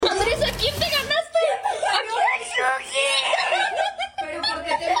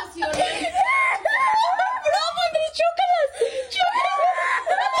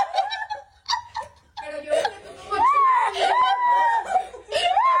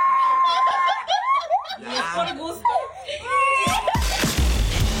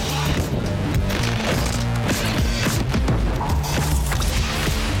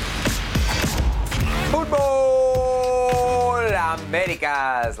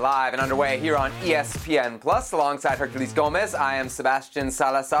Americas, live and underway here on ESPN Plus, alongside Hercules Gomez. I am Sebastian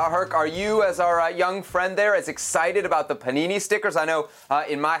Salazar. Herc, are you, as our young friend there, as excited about the Panini stickers? I know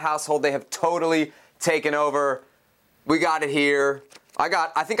in my household they have totally taken over. We got it here.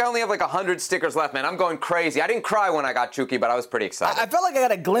 I think I only have like 100 stickers left, man. I'm going crazy. I didn't cry when I got Chucky, but I was pretty excited. I felt like I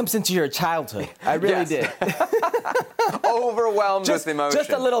got a glimpse into your childhood. I really did. Overwhelmed with emotion.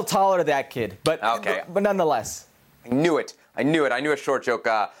 Just a little taller, that kid, but nonetheless. I knew it. I knew a short joke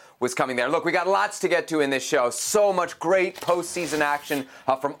was coming there. Look, we got lots to get to in this show. So much great postseason action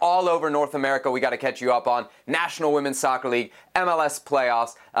from all over North America. We got to catch you up on National Women's Soccer League, MLS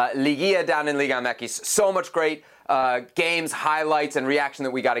playoffs, Liguilla down in Liga MX. So much great games, highlights, and reaction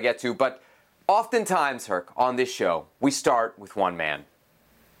that we got to get to. But oftentimes, Herc, on this show, we start with one man.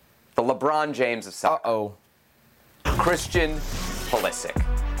 The LeBron James of soccer. Christian Pulisic,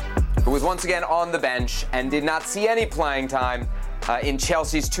 who was once again on the bench and did not see any playing time in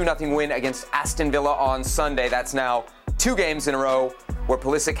Chelsea's 2-0 win against Aston Villa on Sunday. That's now 2 games in a row where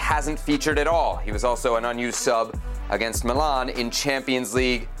Pulisic hasn't featured at all. He was also an unused sub against Milan in Champions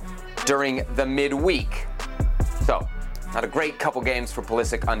League during the midweek. So, not a great couple games for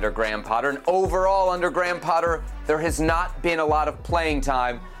Pulisic under Graham Potter. And overall, under Graham Potter, there has not been a lot of playing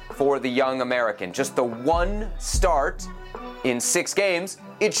time for the young American. Just the one start in 6 games.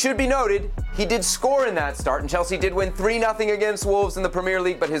 It should be noted, he did score in that start, and Chelsea did win 3-0 against Wolves in the Premier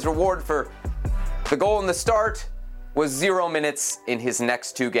League, but his reward for the goal in the start was 0 minutes in his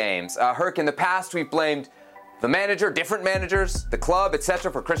next 2 games. Herc, in the past, we've blamed the manager, different managers, the club,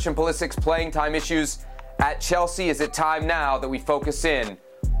 etc., for Christian Pulisic's playing time issues at Chelsea. Is it time now that we focus in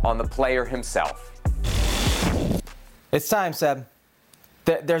on the player himself? It's time, Seb.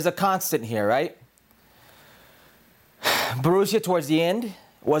 There's a constant here, right? Borussia, towards the end,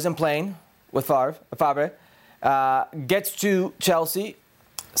 wasn't playing with Favre. Gets to Chelsea,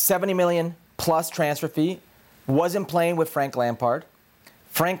 70 million plus transfer fee. Wasn't playing with Frank Lampard.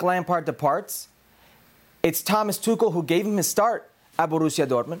 Frank Lampard departs. It's Thomas Tuchel who gave him his start at Borussia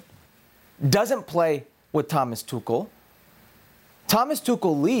Dortmund. Doesn't play with Thomas Tuchel. Thomas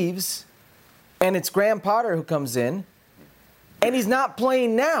Tuchel leaves, and it's Graham Potter who comes in. And he's not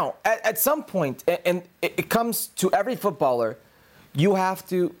playing now. At some point, and it comes to every footballer, you have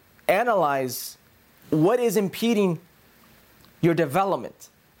to analyze what is impeding your development,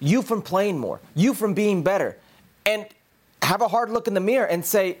 you from playing more, you from being better, and have a hard look in the mirror and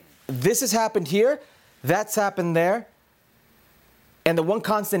say, this has happened here, that's happened there, and the one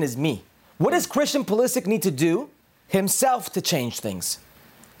constant is me. What does Christian Pulisic need to do himself to change things?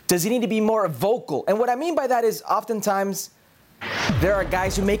 Does he need to be more vocal? And what I mean by that is oftentimes there are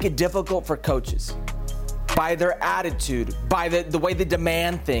guys who make it difficult for coaches by their attitude, by the way they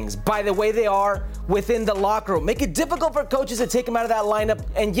demand things, by the way they are within the locker room. Make it difficult for coaches to take him out of that lineup,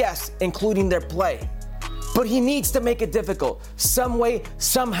 and yes, including their play. But he needs to make it difficult some way,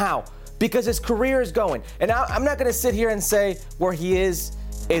 somehow, because his career is going. And I'm not going to sit here and say where he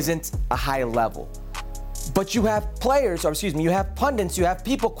isn't a high level. But you have players, you have pundits, you have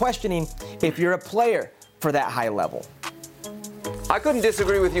people questioning if you're a player for that high level. I couldn't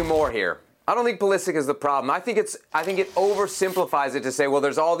disagree with you more here. I don't think Pulisic is the problem. I think it oversimplifies it to say, well,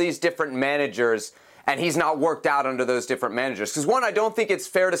 there's all these different managers and he's not worked out under those different managers. Because one, I don't think it's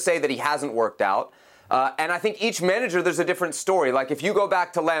fair to say that he hasn't worked out. And I think each manager, there's a different story. Like if you go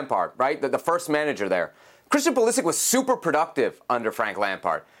back to Lampard, right, the first manager there, Christian Pulisic was super productive under Frank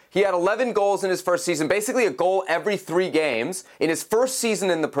Lampard. He had 11 goals in his first season, basically a goal every 3 games in his first season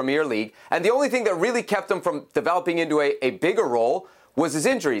in the Premier League. And the only thing that really kept him from developing into a bigger role was his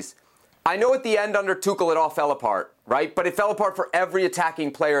injuries. I know at the end under Tuchel it all fell apart, right? But it fell apart for every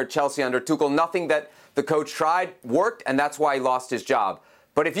attacking player at Chelsea under Tuchel. Nothing that the coach tried worked, and that's why he lost his job.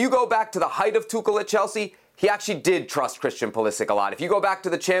 But if you go back to the height of Tuchel at Chelsea, he actually did trust Christian Pulisic a lot. If you go back to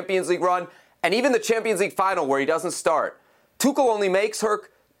the Champions League run, and even the Champions League final where he doesn't start, Tuchel only makes,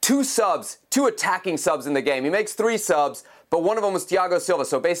 Herc, 2 attacking subs in the game. He makes 3 subs, but one of them was Thiago Silva,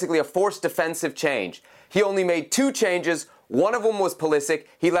 so basically a forced defensive change. He only made 2 changes. One of them was Pulisic.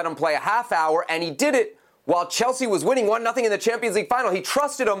 He let him play a half hour, and he did it while Chelsea was winning 1-0 in the Champions League final. He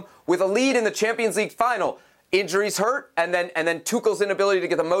trusted him with a lead in the Champions League final. Injuries hurt, and then Tuchel's inability to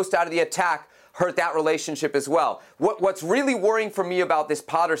get the most out of the attack hurt that relationship as well. What's really worrying for me about this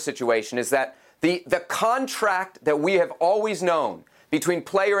Potter situation is that the contract that we have always known between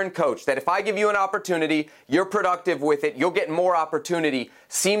player and coach, that if I give you an opportunity, you're productive with it, you'll get more opportunity,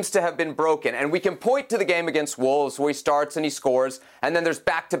 seems to have been broken. And we can point to the game against Wolves where he starts and he scores, and then there's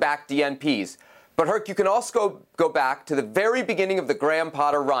back-to-back DNPs. But, Herc, you can also go back to the very beginning of the Graham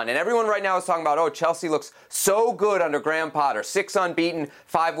Potter run. And everyone right now is talking about, oh, Chelsea looks so good under Graham Potter. 6 unbeaten,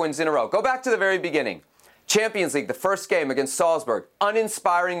 5 wins in a row. Go back to the very beginning. Champions League, the first game against Salzburg,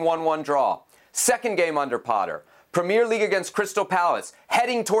 uninspiring 1-1 draw. Second game under Potter. Premier League against Crystal Palace,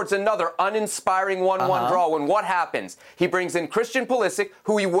 heading towards another uninspiring 1-1 draw when what happens? He brings in Christian Pulisic,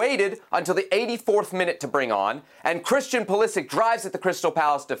 who he waited until the 84th minute to bring on, and Christian Pulisic drives at the Crystal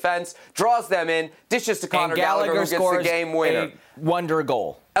Palace defense, draws them in, dishes to Conor Gallagher, who gets the game winner. A wonder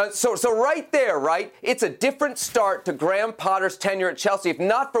goal. So right there, right, it's a different start to Graham Potter's tenure at Chelsea, if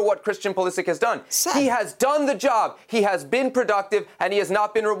not for what Christian Pulisic has done. He has done the job. He has been productive, and he has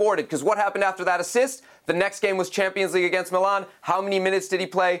not been rewarded. Because what happened after that assist? The next game was Champions League against Milan. How many minutes did he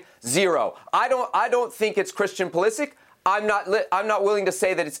play? 0. I don't think it's Christian Pulisic. I'm not willing to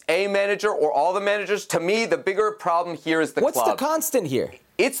say that it's a manager or all the managers. To me, the bigger problem here is the club. What's the constant here?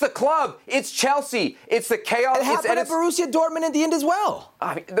 It's the club. It's Chelsea. It's the chaos. It happened at Borussia Dortmund at the end as well.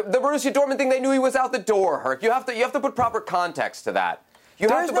 I mean, the Borussia Dortmund thing, they knew he was out the door, Herc. You have to put proper context to that.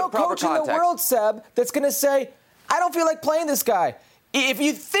 There's no coach in the world, Seb, that's going to say, I don't feel like playing this guy. If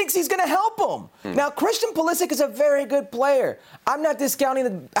he thinks he's going to help him. Now, Christian Pulisic is a very good player. I'm not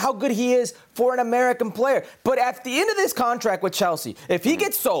discounting how good he is for an American player. But at the end of this contract with Chelsea, if he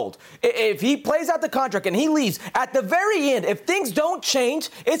gets sold, if he plays out the contract and he leaves, at the very end, if things don't change,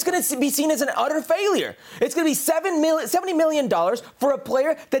 it's going to be seen as an utter failure. It's going to be $70 million for a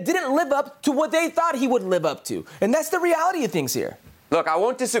player that didn't live up to what they thought he would live up to. And that's the reality of things here. Look, I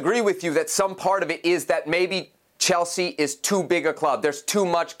won't disagree with you that some part of it is that maybe Chelsea is too big a club. There's too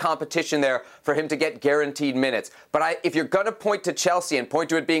much competition there for him to get guaranteed minutes. But if you're going to point to Chelsea and point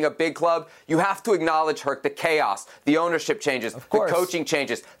to it being a big club, you have to acknowledge, Herc, the chaos, the ownership changes, the coaching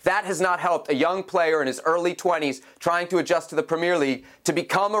changes. That has not helped a young player in his early 20s trying to adjust to the Premier League to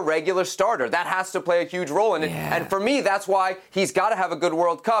become a regular starter. That has to play a huge role in it. Yeah. And for me, that's why he's got to have a good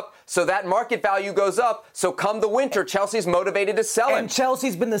World Cup so that market value goes up. So come the winter, Chelsea's motivated to sell him. And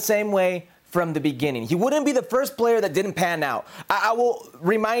Chelsea's been the same way from the beginning. He wouldn't be the first player that didn't pan out. I will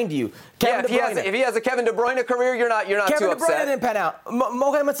remind you, Kevin De Bruyne. If he has a Kevin De Bruyne career, you're not Kevin too upset. Kevin De Bruyne didn't pan out.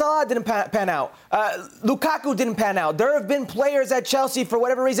 Mohamed Salah didn't pan out. Lukaku didn't pan out. There have been players at Chelsea, for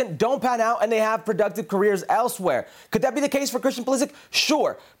whatever reason, don't pan out, and they have productive careers elsewhere. Could that be the case for Christian Pulisic?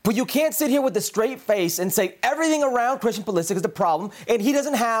 Sure. But you can't sit here with a straight face and say everything around Christian Pulisic is the problem, and he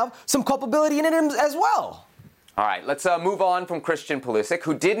doesn't have some culpability in it as well. All right, let's move on from Christian Pulisic,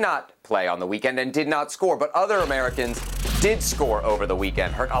 who did not play on the weekend and did not score, but other Americans did score over the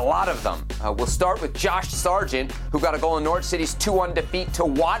weekend. Heard a lot of them. We'll start with Josh Sargent, who got a goal in Norwich City's 2-1 defeat to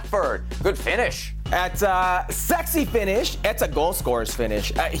Watford. Good finish. That's a sexy finish. It's a goal scorer's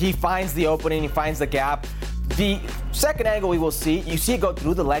finish. He finds the opening. He finds the gap. The second angle we will see, you see it go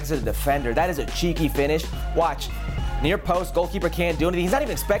through the legs of the defender. That is a cheeky finish. Watch. Near post, goalkeeper can't do anything. He's not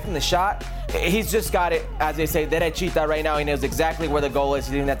even expecting the shot. He's just got it, as they say, derechita right now. He knows exactly where the goal is.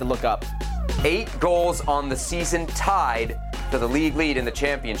 He didn't have to look up. 8 goals on the season, tied for the league lead in the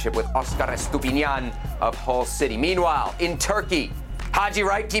championship with Oscar Estupinian of Hull City. Meanwhile, in Turkey, Haji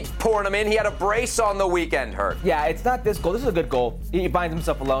Wright keeps pouring them in. He had a brace on the weekend, Herc. Yeah, it's not this goal. This is a good goal. He finds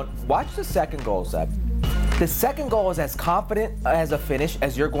himself alone. Watch the second goal, Seb. The second goal is as confident as a finish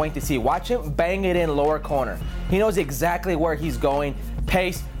as you're going to see. Watch him bang it in lower corner. He knows exactly where he's going.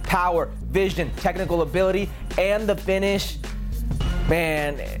 Pace, power, vision, technical ability, and the finish.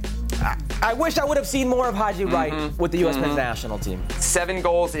 Man, I wish I would have seen more of Haji Wright with the U.S. men's national team. 7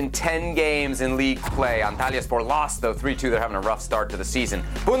 goals in 10 games in league play. Antalyaspor lost, though, 3-2. They're having a rough start to the season.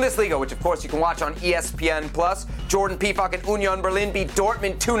 Bundesliga, which, of course, you can watch on ESPN+. Jordan Pefok and Union Berlin beat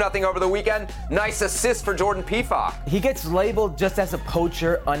Dortmund 2-0 over the weekend. Nice assist for Jordan Pefok. He gets labeled just as a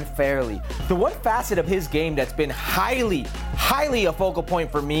poacher unfairly. The one facet of his game that's been highly a focal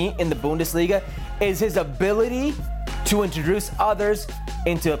point for me in the Bundesliga is his ability to introduce others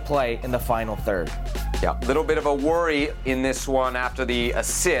into play in the final third. Yeah, a little bit of a worry in this one after the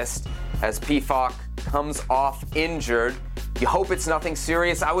assist as Pefok comes off injured. You hope it's nothing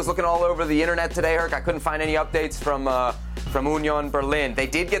serious. I was looking all over the internet today, Herc. I couldn't find any updates from Union Berlin. They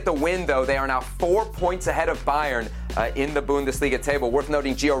did get the win, though. They are now 4 points ahead of Bayern in the Bundesliga table. Worth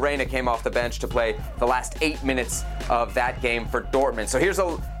noting, Gio Reyna came off the bench to play the last 8 minutes of that game for Dortmund. So here's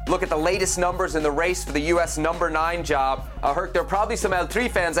a look at the latest numbers in the race for the U.S. number 9 job. Herc, there are probably some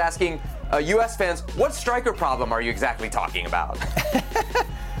L3 fans asking U.S. fans, what striker problem are you exactly talking about?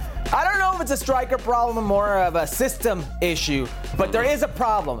 I don't know if it's a striker problem or more of a system issue, but there is a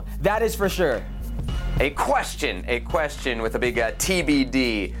problem. That is for sure. A question with a big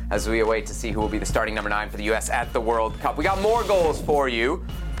TBD as we await to see who will be the starting number 9 for the U.S. at the World Cup. We got more goals for you.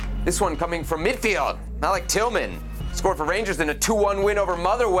 This one coming from midfield, not like Tillman. Scored for Rangers in a 2-1 win over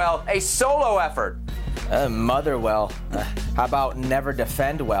Motherwell, a solo effort. Motherwell. How about never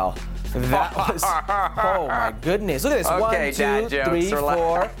defend well? That was, oh my goodness. Look at this. Okay, 1, 2, 3,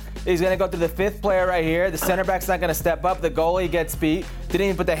 4. He's going to go to the fifth player right here. The center back's not going to step up. The goalie gets beat. Didn't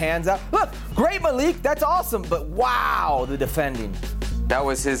even put the hands up. Look, great Malik. That's awesome. But wow, the defending. That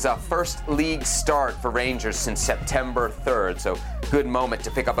was his first league start for Rangers since September 3rd. So good moment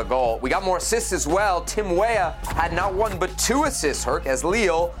to pick up a goal. We got more assists as well. Tim Weah had not one but 2 assists, Herc, as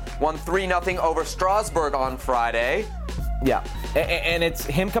Lille won 3-0 over Strasbourg on Friday. Yeah, and it's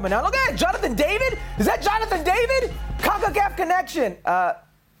him coming out. Look at that, Jonathan David. Is that Jonathan David? CONCACAF connection.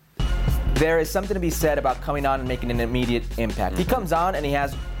 There is something to be said about coming on and making an immediate impact. He comes on and he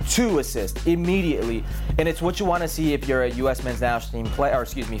has 2 assists immediately, and it's what you want to see if you're a U.S. men's national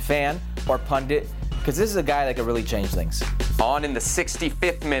team fan or pundit, because this is a guy that can really change things. On in the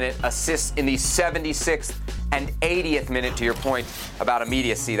 65th minute, assists in the 76th and 80th minute, to your point about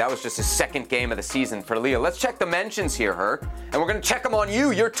immediacy. That was just his second game of the season for Leo. Let's check the mentions here, Herc, and we're going to check them on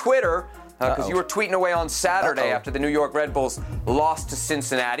your Twitter, because you were tweeting away on Saturday after the New York Red Bulls lost to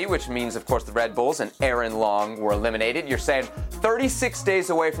Cincinnati, which means, of course, the Red Bulls and Aaron Long were eliminated. You're saying 36 days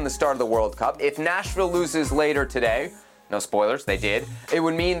away from the start of the World Cup. If Nashville loses later today, no spoilers, they did, it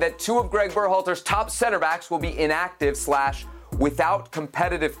would mean that 2 of Greg Berhalter's top center backs will be inactive / without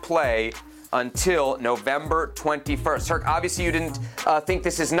competitive play until November 21st. Herc, obviously you didn't think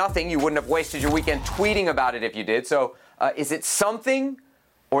this is nothing. You wouldn't have wasted your weekend tweeting about it if you did. So is it something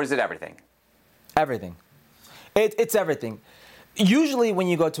or is it everything? Everything. It's everything. Usually when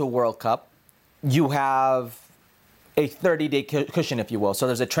you go to a World Cup, you have a 30-day cushion, if you will. So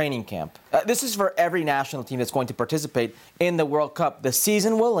there's a training camp. This is for every national team that's going to participate in the World Cup. The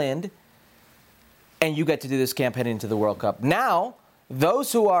season will end, and you get to do this camp heading into the World Cup. Now,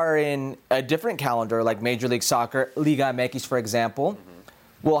 those who are in a different calendar, like Major League Soccer, Liga MX, for example,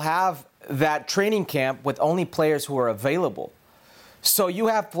 will have that training camp with only players who are available. So you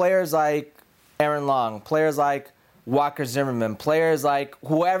have players like Aaron Long, players like Walker Zimmerman, players like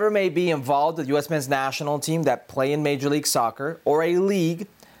whoever may be involved with the U.S. men's national team that play in Major League Soccer or a league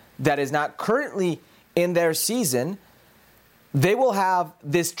that is not currently in their season. They will have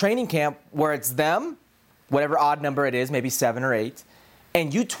this training camp where it's them, whatever odd number it is, maybe 7 or 8,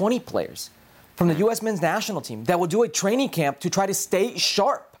 and U20 players from the U.S. men's national team that will do a training camp to try to stay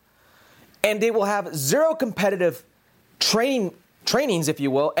sharp. And they will have 0 competitive trainings, if you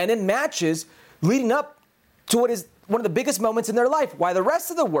will, and in matches leading up to what is one of the biggest moments in their life, while the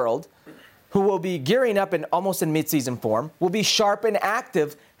rest of the world, who will be gearing up in almost in mid-season form, will be sharp and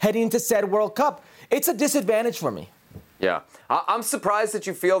active heading into said World Cup. It's a disadvantage for me. Yeah. I'm surprised that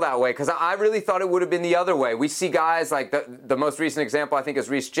you feel that way, because I really thought it would have been the other way. We see guys like the most recent example, I think, is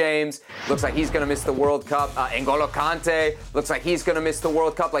Reece James. Looks like he's going to miss the World Cup. N'Golo Kante looks like he's going to miss the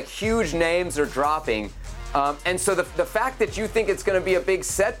World Cup. Like, huge names are dropping. And so the fact that you think it's going to be a big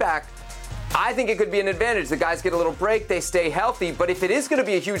setback, I think it could be an advantage. The guys get a little break, they stay healthy. But if it is going to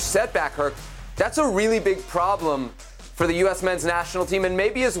be a huge setback, Herc, that's a really big problem for the U.S. men's national team, and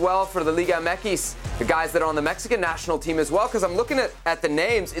maybe as well for the Liga MX, the guys that are on the Mexican national team as well, because I'm looking at the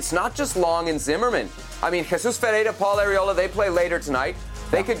names. It's not just Long and Zimmerman. I mean, Jesus Ferreira, Paul Arriola, they play later tonight.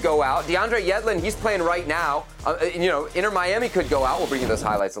 They could go out. DeAndre Yedlin, he's playing right now. Inter Miami could go out. We'll bring you those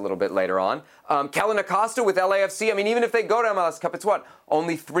highlights a little bit later on. Kellen Acosta with LAFC. I mean, even if they go to MLS Cup, it's what?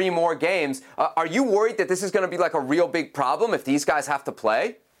 Only 3 more games. Are you worried that this is going to be like a real big problem if these guys have to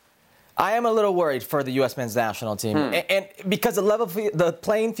play? I am a little worried for the U.S. men's national team, and because the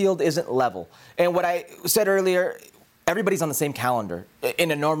playing field isn't level. And what I said earlier, everybody's on the same calendar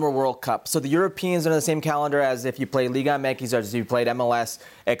in a normal World Cup. So the Europeans are on the same calendar as if you play Liga MX or as you played MLS,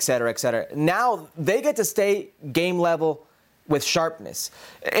 et cetera, et cetera. Now they get to stay game level with sharpness.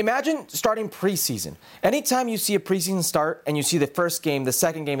 Imagine starting preseason. Anytime you see a preseason start and you see the first game, the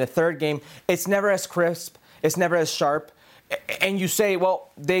second game, the third game, it's never as crisp, it's never as sharp. And you say,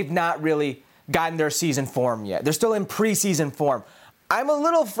 well, they've not really gotten their season form yet. They're still in preseason form. I'm a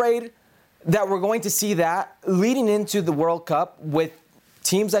little afraid that we're going to see that leading into the World Cup with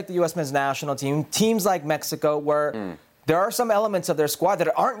teams like the U.S. men's national team, teams like Mexico, where there are some elements of their squad that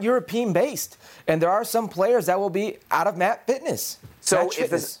aren't European-based. And there are some players that will be out of match fitness. So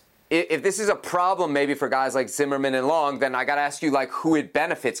if this is a problem maybe for guys like Zimmerman and Long, then I got to ask you, like, who it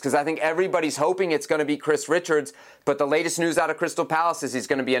benefits. Because I think everybody's hoping it's going to be Chris Richards. But the latest news out of Crystal Palace is he's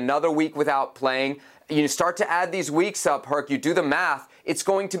going to be another week without playing. You start to add these weeks up, Herc, you do the math, it's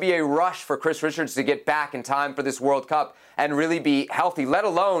going to be a rush for Chris Richards to get back in time for this World Cup and really be healthy, let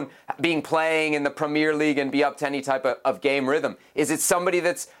alone being playing in the Premier League and be up to any type of game rhythm. Is it somebody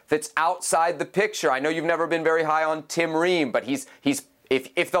that's outside the picture? I know you've never been very high on Tim Ream, but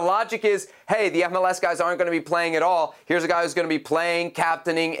if the logic is, hey, the MLS guys aren't going to be playing at all, here's a guy who's going to be playing,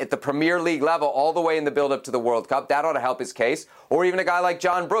 captaining at the Premier League level all the way in the build-up to the World Cup, that ought to help his case. Or even a guy like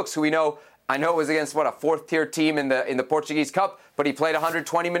John Brooks, who I know it was against, a fourth-tier team in the Portuguese Cup, but he played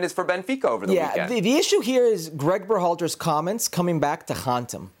 120 minutes for Benfica over the weekend. Yeah, the issue here is Greg Berhalter's comments coming back to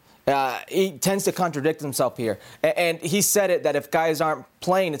haunt him. He tends to contradict himself here. And he said it that if guys aren't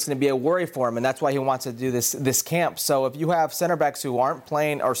playing, it's going to be a worry for him, and that's why he wants to do this camp. So if you have center backs who aren't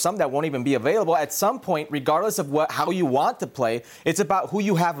playing or some that won't even be available, at some point, regardless of how you want to play, it's about who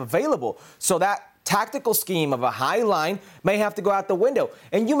you have available. So that tactical scheme of a high line may have to go out the window.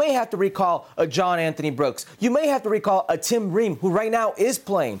 And you may have to recall a John Anthony Brooks. You may have to recall a Tim Ream, who right now is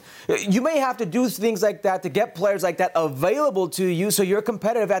playing. You may have to do things like that to get players like that available to you so you're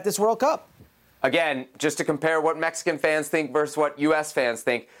competitive at this World Cup. Again, just to compare what Mexican fans think versus what U.S. fans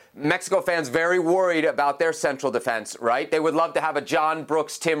think, Mexico fans very worried about their central defense, right? They would love to have a John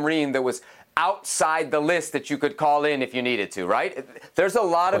Brooks, Tim Ream that was outside the list that you could call in if you needed to, right? There's a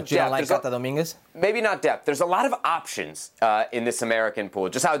lot of depth. You don't like Cata Dominguez? Maybe not depth. There's a lot of options in this American pool.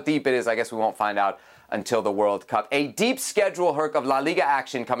 Just how deep it is, I guess we won't find out until the World Cup. A deep schedule, Herc, of La Liga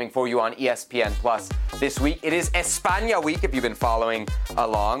action coming for you on ESPN Plus this week. It is España week, if you've been following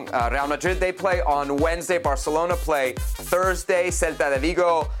along. Real Madrid, they play on Wednesday. Barcelona play Thursday. Celta de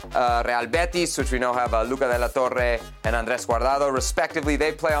Vigo, Real Betis, which we know have Luca de la Torre and Andrés Guardado, respectively.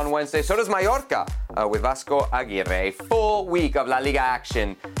 They play on Wednesday. So does Mallorca with Vasco Aguirre. A full week of La Liga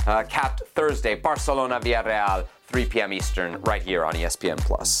action capped Thursday. Barcelona, Villarreal, 3 p.m. Eastern, right here on ESPN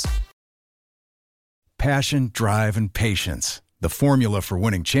Plus. Passion, drive, and patience. The formula for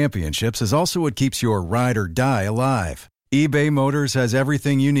winning championships is also what keeps your ride or die alive. eBay Motors has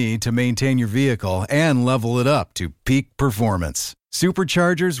everything you need to maintain your vehicle and level it up to peak performance.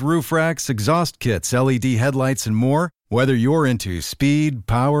 Superchargers, roof racks, exhaust kits, LED headlights, and more. Whether you're into speed,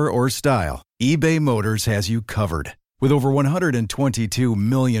 power, or style, eBay Motors has you covered. With over 122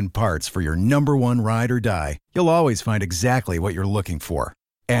 million parts for your number one ride or die, you'll always find exactly what you're looking for.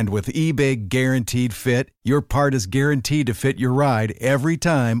 And with eBay Guaranteed Fit, your part is guaranteed to fit your ride every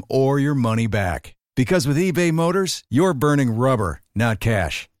time or your money back. Because with eBay Motors, you're burning rubber, not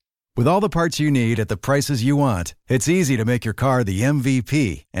cash. With all the parts you need at the prices you want, it's easy to make your car the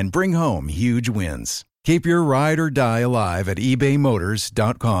MVP and bring home huge wins. Keep your ride or die alive at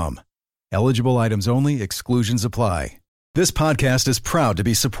ebaymotors.com. Eligible items only. Exclusions apply. This podcast is proud to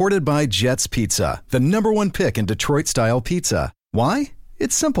be supported by Jets Pizza, the #1 pick in Detroit-style pizza. Why?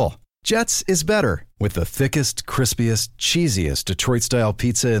 It's simple. Jets is better. With the thickest, crispiest, cheesiest Detroit-style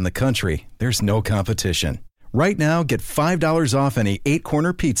pizza in the country, there's no competition. Right now, get $5 off any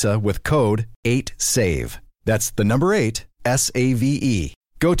 8-corner pizza with code 8SAVE. That's the number 8, S-A-V-E.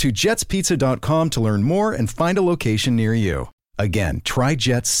 Go to jetspizza.com to learn more and find a location near you. Again, try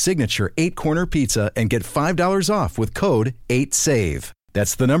Jet's signature 8-corner pizza and get $5 off with code 8SAVE.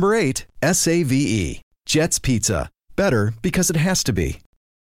 That's the number 8, S-A-V-E. Jet's Pizza. Better because it has to be.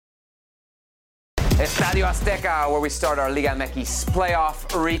 Estadio Azteca, where we start our Liga MX playoff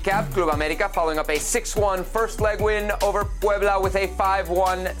recap. Club America following up a 6-1 first leg win over Puebla with a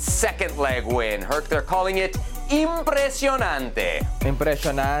 5-1 second leg win. Herc, they're calling it impresionante.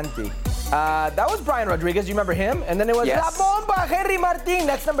 Impresionante. That was Brian Rodriguez. You remember him? And then it was Yes. La Bomba, Henry Martin.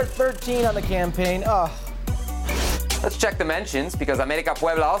 That's number 13 on the campaign. Oh. Let's check the mentions, because America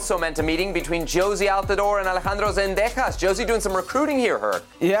Puebla also meant a meeting between Josie Altador and Alejandro Zendejas. Josie doing some recruiting here, Herc.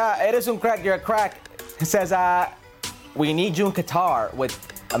 Yeah, eres un crack. You're a crack. It says, we need you in Qatar with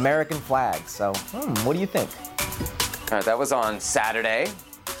American flags. So, what do you think? All right, that was on Saturday.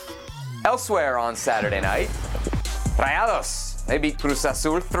 Elsewhere on Saturday night, Rayados, they beat Cruz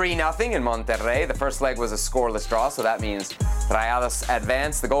Azul 3-0 in Monterrey. The first leg was a scoreless draw, so that means Rayados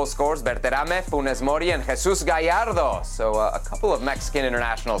advanced. The goal scorers, Berterame, Funes Mori, and Jesus Gallardo. So a couple of Mexican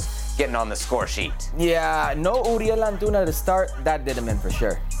internationals getting on the score sheet. Yeah, no Uriel Antuna to start. That did him in for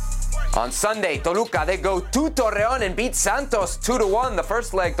sure. On Sunday, Toluca, they go to Torreon and beat Santos 2-1. The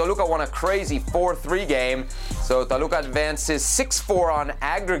first leg, Toluca won a crazy 4-3 game. So Toluca advances 6-4 on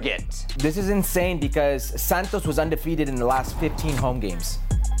aggregate. This is insane because Santos was undefeated in the last 15 home games.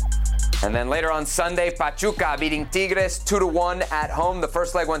 And then later on Sunday, Pachuca beating Tigres 2-1 at home. The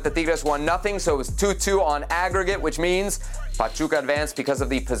first leg went to Tigres 1-0, so it was 2-2 on aggregate, which means Pachuca advanced because of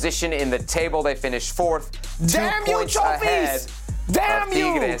the position in the table. They finished fourth, Damn 2 you, points Trophies! ahead Damn of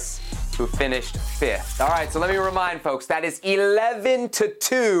Tigres, who finished fifth. All right, so let me remind folks, that is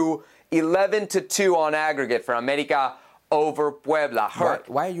 11-2, 11-2 on aggregate for America over Puebla.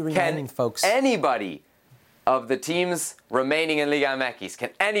 Why are you reminding folks? Anybody of the teams remaining in Liga MX, can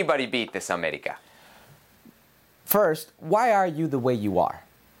anybody beat this America? First, why are you the way you are?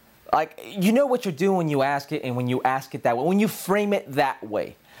 Like, you know what you're doing when you ask it, and when you ask it that way, when you frame it that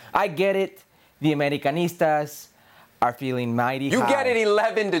way. I get it. The Americanistas are feeling mighty You high. get it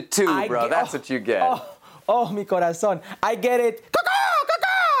 11-2, bro. That's what you get. Mi corazón. I get it.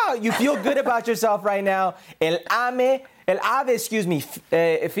 You feel good about yourself right now. El Ave,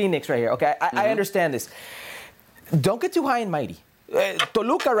 Phoenix right here. Okay, I understand this. Don't get too high and mighty.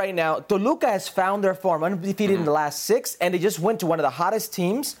 Toluca right now, Toluca has found their form, undefeated in the last 6, and they just went to one of the hottest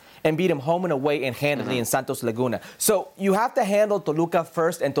teams and beat them home and away and handedly in Santos Laguna. So you have to handle Toluca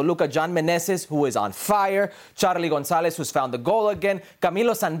first, and Toluca, John Meneses, who is on fire, Charlie Gonzalez, who's found the goal again,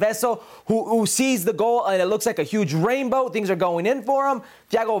 Camilo Sanveso, who sees the goal and it looks like a huge rainbow. Things are going in for him.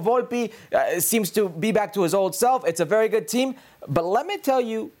 Thiago Volpi seems to be back to his old self. It's a very good team. But let me tell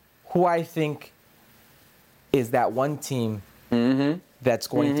you who I think is that one team that's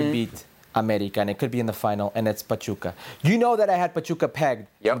going to beat America, and it could be in the final, and it's Pachuca. You know that I had Pachuca pegged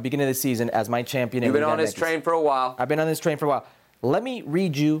at the beginning of the season as my champion. You've been on this train for a while. I've been on this train for a while. Let me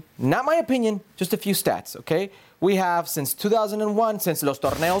read you, not my opinion, just a few stats, okay? We have, since 2001, since los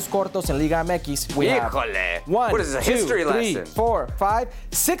torneos cortos in Liga MX, we have what is this, a history lesson? 3, 4, 5,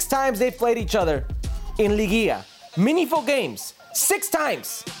 6 times they've played each other in Liguilla. Meaningful games, 6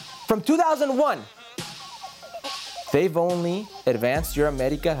 times. From 2001, they've only advanced, your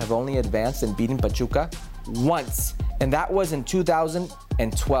America have only advanced and beaten Pachuca once, and that was in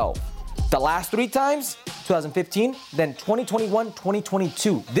 2012. The last 3 times, 2015, then 2021,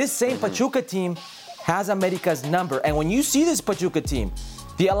 2022. This same Pachuca team has America's number, and when you see this Pachuca team,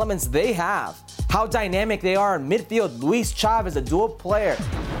 the elements they have, how dynamic they are in midfield, Luis Chavez, a dual player,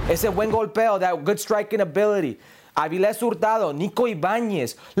 ese buen golpeo, that good striking ability, Avilés Hurtado, Nico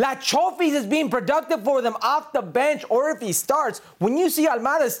Ibañez. La Chofis is being productive for them off the bench, or if he starts. When you see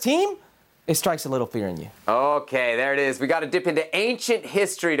Almada's team, it strikes a little fear in you. Okay, there it is. We got to dip into ancient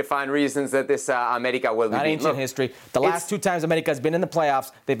history to find reasons that this America will be beaten. Not ancient history. The last 2 times America has been in the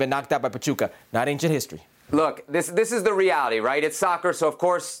playoffs, they've been knocked out by Pachuca. Not ancient history. Look, this is the reality, right? It's soccer, so of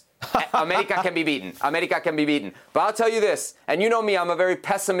course America can be beaten. America can be beaten. But I'll tell you this, and you know me, I'm a very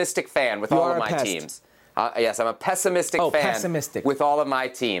pessimistic fan with all of my teams. Yes, I'm a pessimistic fan with all of my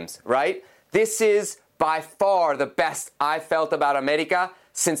teams, right? This is by far the best I've felt about America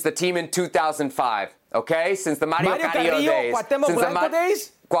since the team in 2005, okay? Since the Mario Carrillo days. Cuauhtémoc Blanco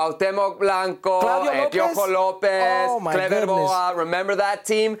days? Cuauhtémoc Blanco, Piojo López, Clever Boa. Remember that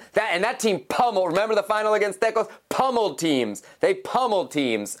team? That team pummeled. Remember the final against Tecos? Pummeled teams. They pummeled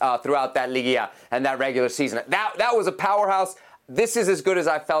teams throughout that Liguilla and that regular season. That was a powerhouse. This is as good as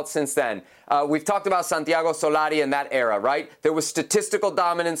I've felt since then. We've talked about Santiago Solari in that era, right? There was statistical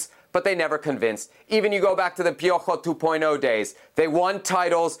dominance, but they never convinced. Even you go back to the Piojo 2.0 days. They won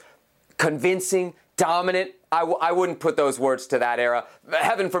titles, convincing, dominant. I wouldn't put those words to that era.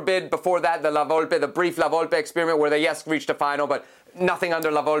 Heaven forbid, before that, the brief La Volpe experiment where they, yes, reached a final, but nothing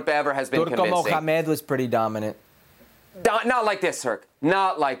under La Volpe ever has been convincing. Turco Mohamed was pretty dominant. Not like this, Herc.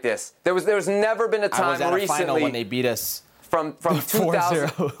 Not like this. There was never been a time recently. I was at a final when they beat us. From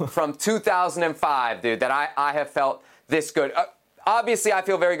 2005, dude, that I have felt this good. Obviously, I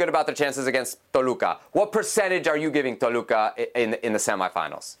feel very good about their chances against Toluca. What percentage are you giving Toluca in the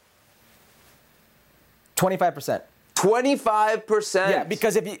semifinals? 25%. 25%? Yeah,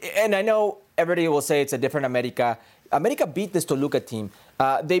 because and I know everybody will say it's a different America. America beat this Toluca team.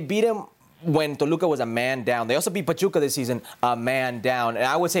 They beat him when Toluca was a man down. They also beat Pachuca this season a man down. And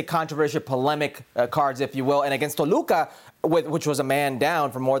I would say controversial, polemic cards, if you will. And against Toluca, which was a man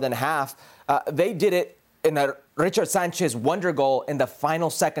down for more than half, they did it in a Richard Sanchez wonder goal in the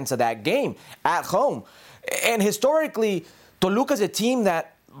final seconds of that game at home. And historically, Toluca's a team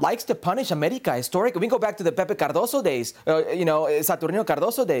that likes to punish America. Historically, we go back to the Pepe Cardoso days, Saturnino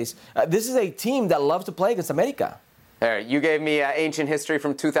Cardoso days. This is a team that loves to play against America. There, you gave me ancient history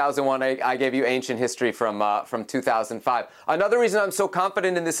from 2001. I gave you ancient history from 2005. Another reason I'm so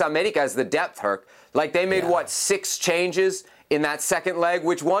confident in this America is the depth, Herc. Like, they made, 6 changes in that second leg,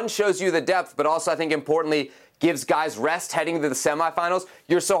 which one shows you the depth, but also, I think, importantly, gives guys rest heading into the semifinals.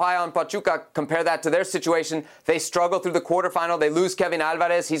 You're so high on Pachuca. Compare that to their situation. They struggle through the quarterfinal. They lose Kevin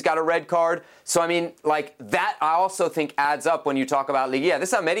Alvarez. He's got a red card. So, I mean, like, that I also think adds up when you talk about Liguilla.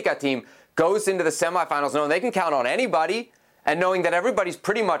 This America team goes into the semifinals knowing they can count on anybody and knowing that everybody's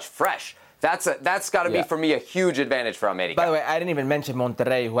pretty much fresh. That's got to be, for me, a huge advantage for America. By the way, I didn't even mention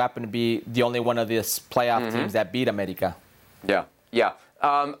Monterrey, who happened to be the only one of these playoff teams that beat America. Yeah.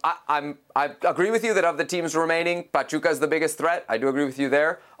 I agree with you that of the teams remaining, Pachuca is the biggest threat. I do agree with you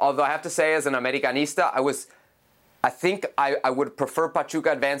there. Although I have to say, as an Americanista, I think I would prefer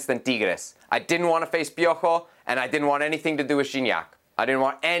Pachuca advance than Tigres. I didn't want to face Piojo, and I didn't want anything to do with Gignac. I didn't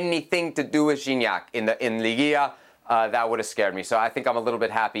want anything to do with Gignac in Liguilla. That would have scared me. So I think I'm a little bit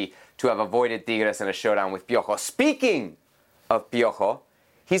happy to have avoided Tigres in a showdown with Piojo. Speaking of Piojo,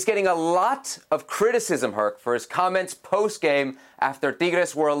 he's getting a lot of criticism, Herc, for his comments post-game after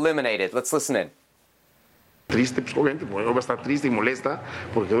Tigres were eliminated. Let's listen in. Triste, pues obviamente, porque va a estar triste y molesta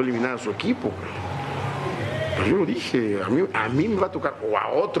porque quedó eliminado su equipo. Pero yo lo dije, a mí me va a tocar, o a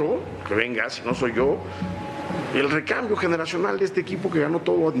otro que venga, si no soy yo, el recambio generacional de este equipo que ganó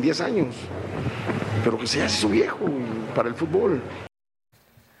todo en 10 años. Pero que se hace su viejo para el fútbol.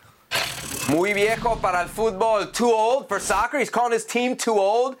 Muy viejo para el fútbol. Too old for soccer? He's calling his team too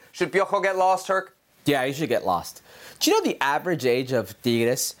old? Should Piojo get lost, Herc? Yeah, he should get lost. Do you know the average age of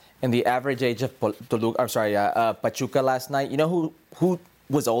Tigres and the average age of Pachuca last night? You know who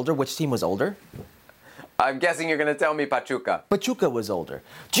was older? Which team was older? I'm guessing you're going to tell me Pachuca. Pachuca was older.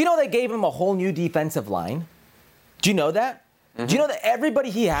 Do you know they gave him a whole new defensive line? Do you know that? Mm-hmm. Do you know that everybody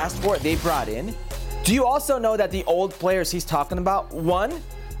he asked for, they brought in? Do you also know that the old players he's talking about, one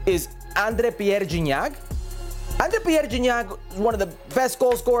is André Pierre Gignac. André Pierre Gignac is one of the best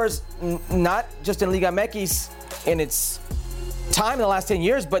goal scorers, not just in Liga MX in its time in the last 10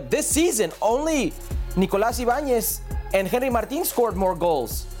 years, but this season, only Nicolás Ibáñez and Henry Martín scored more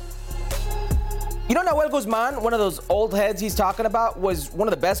goals. You know, Nahuel Guzmán, one of those old heads he's talking about, was one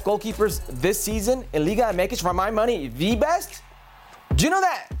of the best goalkeepers this season in Liga MX. For my money, the best. Do you know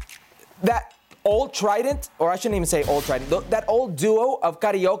that old trident, or I shouldn't even say old trident, that old duo of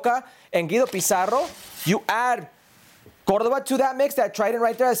Carioca and Guido Pizarro, you add Córdoba to that mix, that trident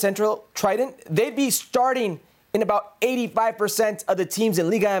right there, that central trident, they'd be starting in about 85% of the teams in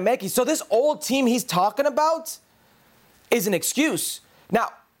Liga MX. So this old team he's talking about is an excuse. Now,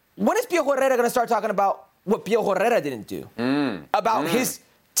 when is Piojo Herrera going to start talking about what Piojo Herrera didn't do? About his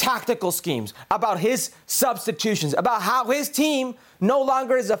tactical schemes, about his substitutions, about how his team no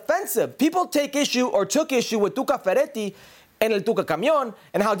longer is offensive. People take issue or took issue with Tuca Ferretti and El Tuca Camión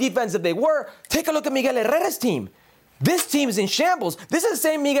and how defensive they were. Take a look at Miguel Herrera's team. This team is in shambles. This is the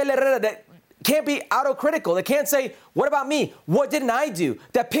same Miguel Herrera that can't be autocritical. That can't say, what about me? What didn't I do?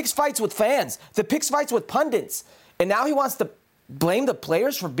 That picks fights with fans. That picks fights with pundits. And now he wants to blame the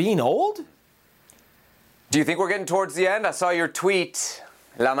players for being old? Do you think we're getting towards the end? I saw your tweet.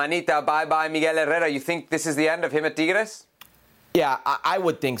 La manita, bye-bye, Miguel Herrera. You think this is the end of him at Tigres? Yeah, I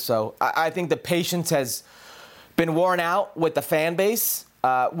would think so. I think the patience has been worn out with the fan base,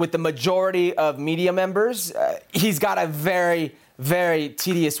 with the majority of media members. He's got a very, very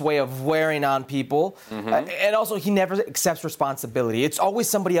tedious way of wearing on people. And also, he never accepts responsibility. It's always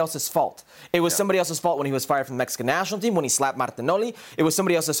somebody else's fault. It was somebody else's fault when he was fired from the Mexican national team, when he slapped Martinoli. It was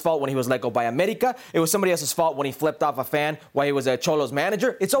somebody else's fault when he was let go by America. It was somebody else's fault when he flipped off a fan while he was a Cholo's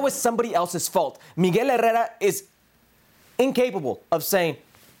manager. It's always somebody else's fault. Miguel Herrera is incapable of saying,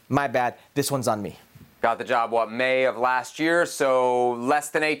 my bad, this one's on me. Got the job, May of last year, so less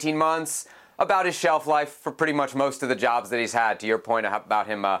than 18 months. About his shelf life for pretty much most of the jobs that he's had, to your point about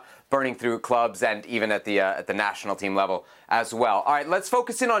him burning through clubs and even at the national team level as well. All right, let's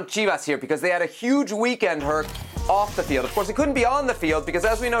focus in on Chivas here because they had a huge weekend, Herc, off the field. Of course, they couldn't be on the field because,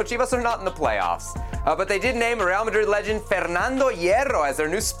 as we know, Chivas are not in the playoffs. But they did name Real Madrid legend Fernando Hierro as their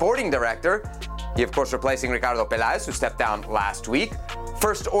new sporting director. He, of course, replacing Ricardo Peláez, who stepped down last week.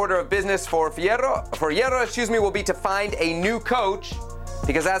 First order of business for Hierro, will be to find a new coach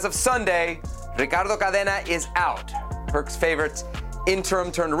because as of Sunday, Ricardo Cadena is out. Herc's favorite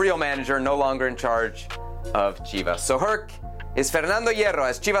interim turned real manager, no longer in charge of Chivas. So Herc, is Fernando Hierro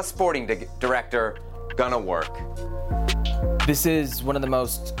as Chivas sporting director gonna work? This is one of the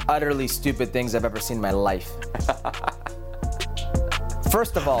most utterly stupid things I've ever seen in my life.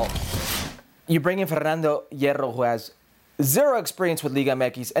 First of all, you bring in Fernando Hierro, who has zero experience with Liga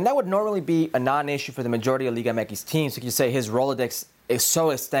MX, and that would normally be a non-issue for the majority of Liga MX teams. So you say his Rolodex is so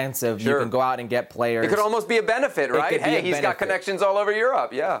extensive, you can go out and get players. It could almost be a benefit, right? Hey, he's got connections all over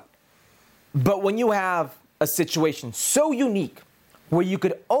Europe, yeah. But when you have a situation so unique where you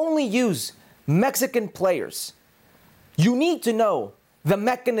could only use Mexican players. You need to know the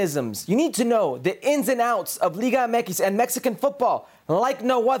mechanisms. You need to know the ins and outs of Liga MX and Mexican football like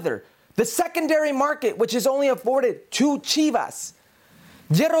no other. The secondary market, which is only afforded to Chivas.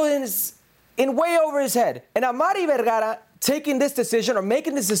 Hierro is in way over his head. And Amari Vergara taking this decision or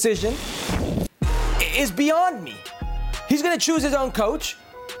making this decision is beyond me. He's going to choose his own coach,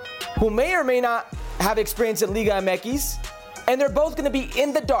 who may or may not have experience in Liga MX, and they're both going to be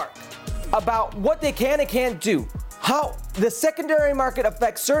in the dark about what they can and can't do, how the secondary market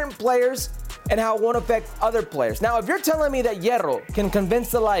affects certain players and how it won't affect other players. Now, if you're telling me that Hierro can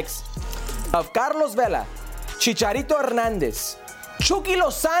convince the likes of Carlos Vela, Chicharito Hernandez, Chucky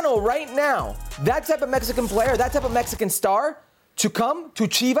Lozano right now, that type of Mexican player, that type of Mexican star, to come to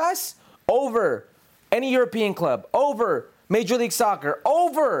Chivas over any European club, over Major League Soccer,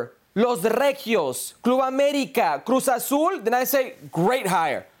 over Los Regios, Club America, Cruz Azul, then I say great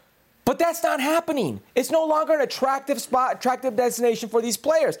hire. But that's not happening. It's no longer an attractive spot, attractive destination for these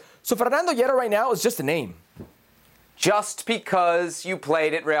players. So Fernando Hierro right now is just a name. Just because you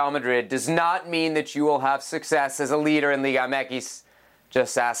played at Real Madrid does not mean that you will have success as a leader in Liga MX.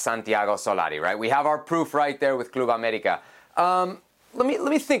 Just ask Santiago Solari, right? We have our proof right there with Club America. Let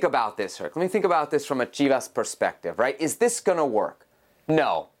me think about this, Herc. Let me think about this from a Chivas perspective, right? Is this going to work?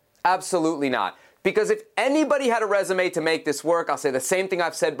 No, absolutely not. Because if anybody had a resume to make this work, I'll say the same thing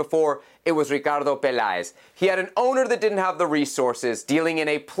I've said before, it was Ricardo Peláez. He had an owner that didn't have the resources, dealing in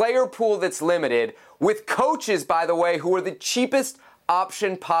a player pool that's limited, with coaches, by the way, who were the cheapest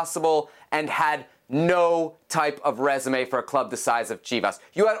option possible and had no type of resume for a club the size of Chivas.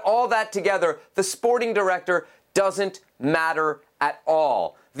 You had all that together. The sporting director doesn't matter at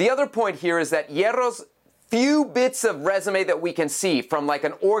all. The other point here is that Hierro's few bits of resume that we can see from like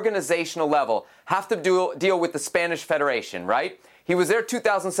an organizational level have to deal with the Spanish Federation, right? He was there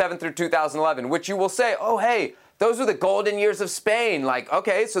 2007 through 2011, which you will say, oh, hey, those were the golden years of Spain. Like,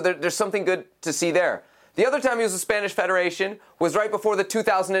 okay, so there's something good to see there. The other time he was the Spanish Federation was right before the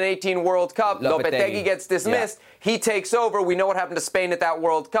 2018 World Cup. Lopetegui gets dismissed. Yeah. He takes over. We know what happened to Spain at that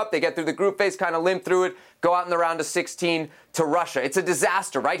World Cup. They get through the group phase, kind of limp through it, go out in the round of 16 to Russia. It's a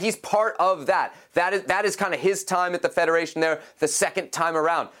disaster, right? He's part of that. That is kind of his time at the Federation there, the second time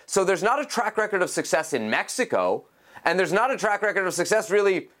around. So there's not a track record of success in Mexico, and there's not a track record of success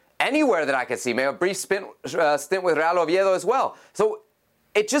really anywhere that I can see. Maybe a brief stint with Real Oviedo as well. So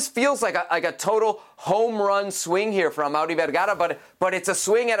it just feels like a total home run swing here from Amari Vergara, but it's a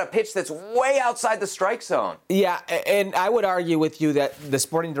swing at a pitch that's way outside the strike zone. Yeah, and I would argue with you that the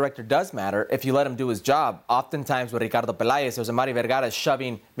sporting director does matter if you let him do his job. Oftentimes with Ricardo Peláez, it was Amari Vergara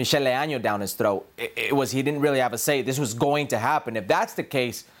shoving Michel Leaño down his throat. He didn't really have a say. This was going to happen. If that's the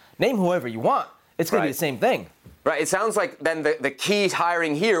case, name whoever you want. It's going to be the same thing. Right. It sounds like then the key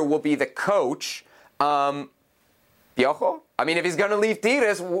hiring here will be the coach. Piojo? I mean, if he's going to leave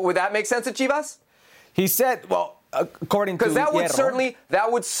Tigres, would that make sense at Chivas? He said, well, according to Because that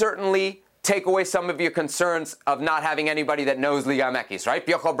would certainly take away some of your concerns of not having anybody that knows Liga MX, right?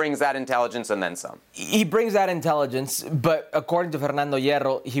 Piojo brings that intelligence and then some. He brings that intelligence, but according to Fernando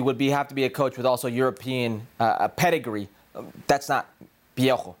Hierro, he would have to be a coach with also European pedigree. That's not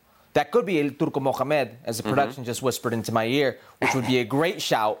Piojo. That could be El Turco Mohamed, as the production just whispered into my ear, which would be a great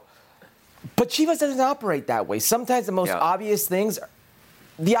shout. But Chivas doesn't operate that way. Sometimes the most obvious things,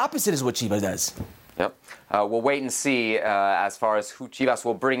 the opposite is what Chivas does. Yep. We'll wait and see as far as who Chivas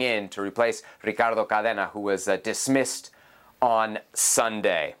will bring in to replace Ricardo Cadena, who was dismissed on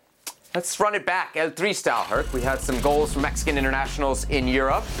Sunday. Let's run it back. El Tri style, Herc. We had some goals from Mexican internationals in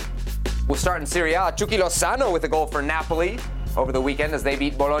Europe. We'll start in Serie A. Chucky Lozano with a goal for Napoli over the weekend as they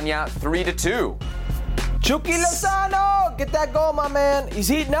beat Bologna 3-2. Chucky Lozano! Get that goal, my man. He's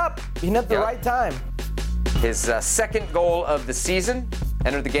heating up. Heating up the right time. His second goal of the season.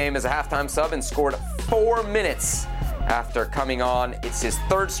 Entered the game as a halftime sub and scored 4 minutes after coming on. It's his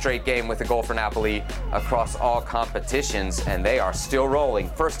third straight game with a goal for Napoli across all competitions, and they are still rolling.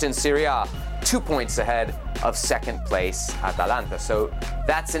 First in Serie A, 2 points ahead of second place Atalanta. So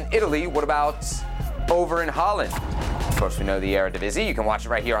that's in Italy. What about over in Holland? Of course, we know the Eredivisie. You can watch it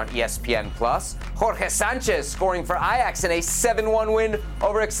right here on ESPN+. Jorge Sanchez scoring for Ajax in a 7-1 win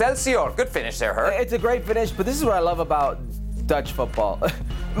over Excelsior. Good finish there, Herc. It's a great finish, but this is what I love about Dutch football.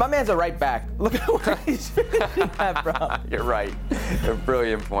 My man's a right back. Look at where he's finishing that from. You're right. They're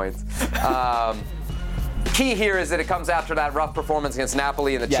brilliant points. Key here is that it comes after that rough performance against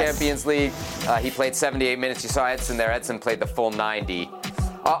Napoli in the Champions League. He played 78 minutes. You saw Edson there. Edson played the full 90.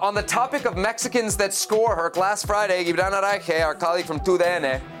 On the topic of Mexicans that score, Herc, last Friday, Gibran Araige, our colleague from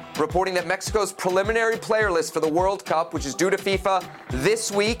TUDN, reporting that Mexico's preliminary player list for the World Cup, which is due to FIFA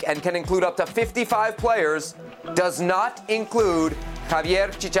this week and can include up to 55 players, does not include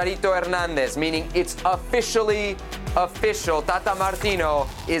Javier Chicharito Hernandez, meaning it's officially official. Tata Martino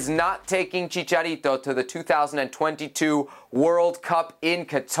is not taking Chicharito to the 2022 World Cup in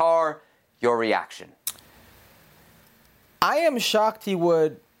Qatar. Your reaction? I am shocked he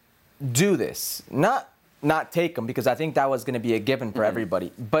would do this. Not take him, because I think that was going to be a given for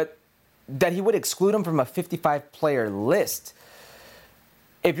everybody, but that he would exclude him from a 55-player list.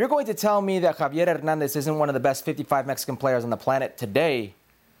 If you're going to tell me that Javier Hernandez isn't one of the best 55 Mexican players on the planet today,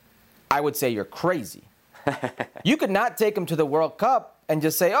 I would say you're crazy. You could not take him to the World Cup and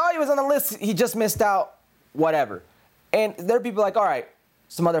just say, oh, he was on the list, he just missed out, whatever. And there are people like, all right,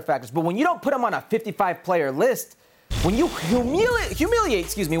 some other factors. But when you don't put him on a 55-player list, when you humiliate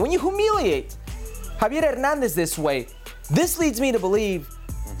Javier Hernandez this way, this leads me to believe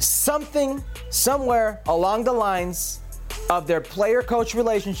something somewhere along the lines of their player-coach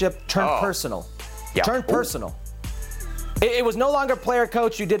relationship turned personal. Yeah. Turned personal. It was no longer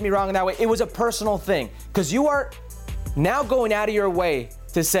player-coach, you did me wrong in that way. It was a personal thing. Because you are now going out of your way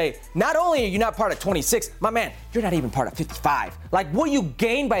to say, not only are you not part of 26, my man, you're not even part of 55. Like, what do you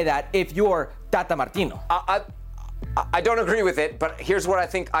gain by that if you're Tata Martino? I don't agree with it, but here's what I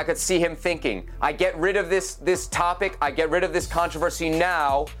think I could see him thinking. I get rid of this topic, I get rid of this controversy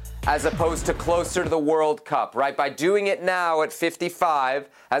now, as opposed to closer to the World Cup, right? By doing it now at 55,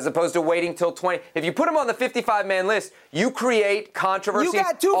 as opposed to waiting till 20. If you put him on the 55-man list, you create controversy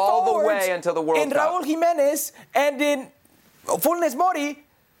all the way until the World Cup. In Raúl Jiménez and in Funes Mori.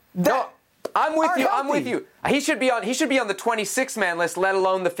 No, I'm with you. He should be on the 26-man list, let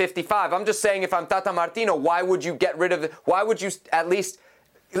alone the 55. I'm just saying, if I'm Tata Martino, why would you get rid of it? Why would you at least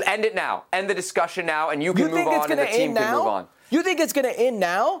end it now? End the discussion now, and you can move on, and the team can move on. You think it's going to end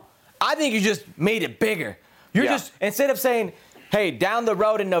now? I think you just made it bigger. You're just, instead of saying, hey, down the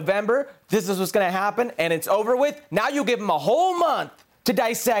road in November, this is what's going to happen, and it's over with, now you give them a whole month to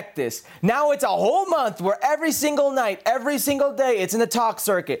dissect this. Now it's a whole month where every single night, every single day, it's in the talk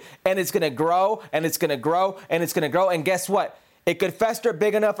circuit, and it's going to grow, and it's going to grow, and it's going to grow, and guess what? It could fester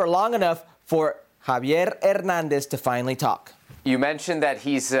big enough or long enough for Javier Hernandez to finally talk. You mentioned that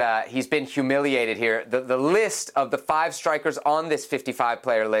he's been humiliated here. The list of the 5 strikers on this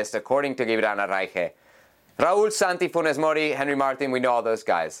 55-player list, according to Gibran Arraiche, Raúl, Santi, Funes Mori, Henry Martin, we know all those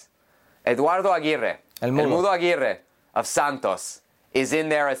guys. Eduardo Aguirre, El Mudo Aguirre of Santos, is in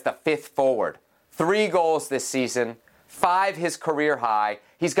there as the 5th forward. 3 goals this season, 5 his career high.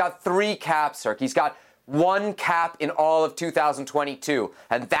 He's got 3 caps, Cirque. He's got 1 cap in all of 2022.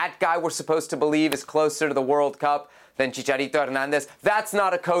 And that guy we're supposed to believe is closer to the World Cup than Chicharito Hernandez. That's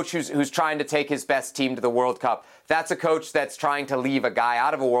not a coach who's trying to take his best team to the World Cup. That's a coach that's trying to leave a guy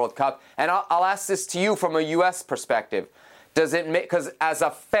out of a World Cup. And I'll ask this to you from a U.S. perspective. Does it make, because as a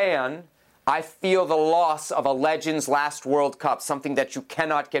fan, I feel the loss of a legend's last World Cup, something that you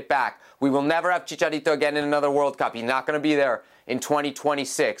cannot get back. We will never have Chicharito again in another World Cup. He's not going to be there in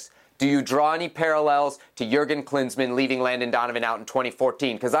 2026. Do you draw any parallels to Jurgen Klinsmann leaving Landon Donovan out in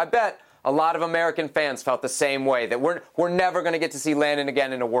 2014? Because I bet a lot of American fans felt the same way, that we're never going to get to see Landon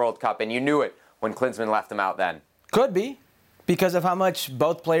again in a World Cup, and you knew it when Klinsmann left him out then. Could be, because of how much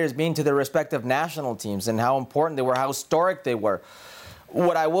both players mean to their respective national teams and how important they were, how historic they were.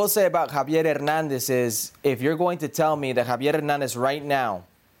 What I will say about Javier Hernandez is, if you're going to tell me that Javier Hernandez right now,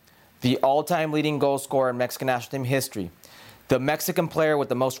 the all-time leading goal scorer in Mexican national team history, the Mexican player with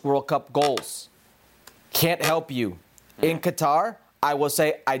the most World Cup goals, can't help you in Qatar, I will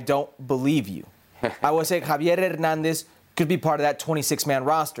say I don't believe you. I will say Javier Hernandez could be part of that 26-man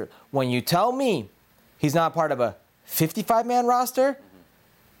roster. When you tell me he's not part of a 55-man roster,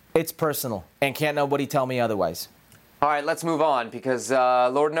 it's personal, and can't nobody tell me otherwise. All right, let's move on, because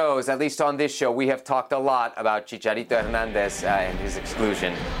Lord knows, at least on this show, we have talked a lot about Chicharito Hernandez and his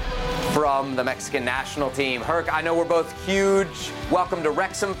exclusion from the Mexican national team. Herc, I know we're both huge welcome to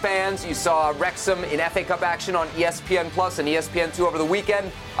Wrexham fans. You saw Wrexham in FA Cup action on ESPN Plus and ESPN2 over the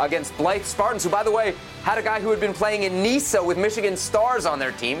weekend against Blythe Spartans, who, by the way, had a guy who had been playing in Nice with Michigan Stars on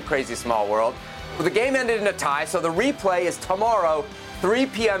their team. Crazy small world. Well, the game ended in a tie, so the replay is tomorrow, 3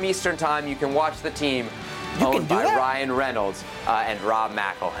 p.m. Eastern Time. You can watch the team owned by Ryan Reynolds and Rob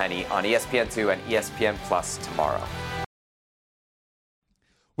McElhenney on ESPN2 and ESPN Plus tomorrow.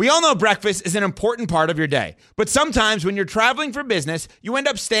 We all know breakfast is an important part of your day, but sometimes when you're traveling for business, you end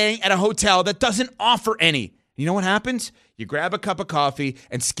up staying at a hotel that doesn't offer any. You know what happens? You grab a cup of coffee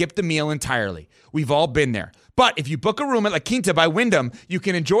and skip the meal entirely. We've all been there. But if you book a room at La Quinta by Wyndham, you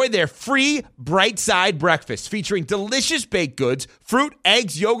can enjoy their free Bright Side breakfast featuring delicious baked goods, fruit,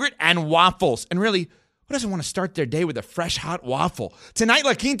 eggs, yogurt, and waffles. And really, who doesn't want to start their day with a fresh, hot waffle? Tonight,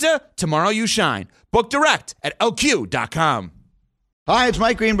 La Quinta, tomorrow you shine. Book direct at lq.com. Hi, it's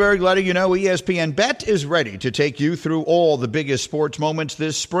Mike Greenberg letting you know ESPN Bet is ready to take you through all the biggest sports moments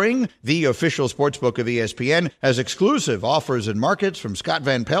this spring. The official sportsbook of ESPN has exclusive offers and markets from Scott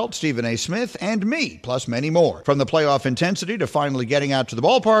Van Pelt, Stephen A. Smith, and me, plus many more. From the playoff intensity to finally getting out to the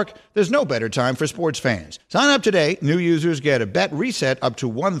ballpark, there's no better time for sports fans. Sign up today. New users get a bet reset up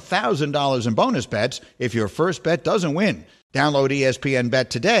to $1,000 in bonus bets if your first bet doesn't win. Download ESPN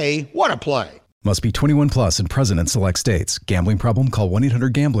Bet today. What a play. Must be 21 plus and present in select states. Gambling problem? Call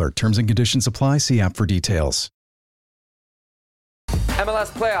 1-800-GAMBLER. Terms and conditions apply. See app for details. MLS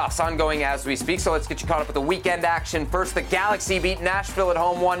playoffs ongoing as we speak, so let's get you caught up with the weekend action. First, the Galaxy beat Nashville at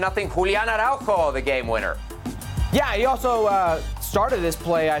home 1-0. Julian Araujo, the game winner. Yeah, he also started this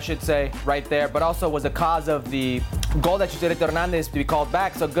play, I should say, right there, but also was the cause of the goal that Chicharito Hernandez to be called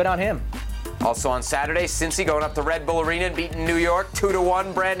back, so good on him. Also on Saturday, Cincy going up to Red Bull Arena and beating New York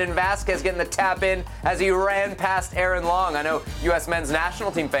 2-1. Brandon Vasquez getting the tap in as he ran past Aaron Long. I know U.S. men's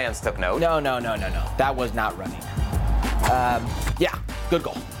national team fans took note. No. That was not running. Yeah, good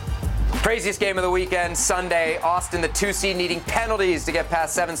goal. Craziest game of the weekend, Sunday. Austin, the 2 seed, needing penalties to get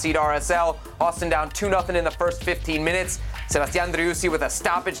past 7 seed RSL. Austin down 2-0 in the first 15 minutes. Sebastian Driussi with a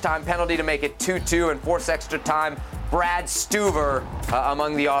stoppage time penalty to make it 2-2 and force extra time. Brad Stuver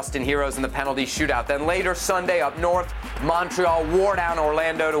among the Austin heroes in the penalty shootout. Then later Sunday up north, Montreal wore down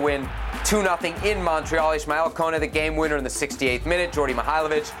Orlando to win 2-0 in Montreal. Ismael Kone, the game winner in the 68th minute. Jordi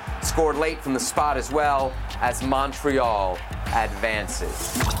Mihailovic scored late from the spot as well as Montreal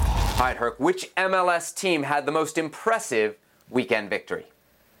advances. All right, Herc, which MLS team had the most impressive weekend victory?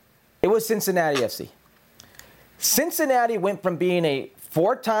 It was Cincinnati FC. Cincinnati went from being a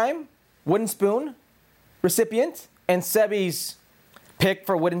 4-time Wooden Spoon recipient and Sebi's pick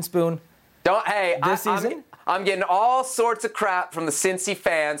for Wooden Spoon this season. I'm getting all sorts of crap from the Cincy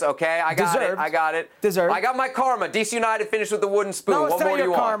fans, okay? I got it. Deserved. I got my karma. DC United finished with the Wooden Spoon. No, it's what not more do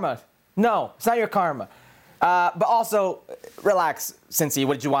your you karma. want? No, it's not your karma. But also, relax, Cincy.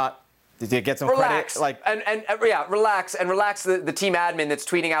 What did you want? Did you get some relax. credit? Relax the team admin that's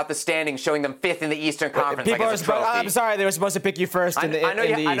tweeting out the standings, showing them 5th in the Eastern Conference. People are supposed. I'm sorry, they were supposed to pick you first in the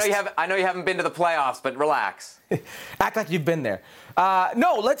East. I know you haven't been to the playoffs, but relax. Act like you've been there.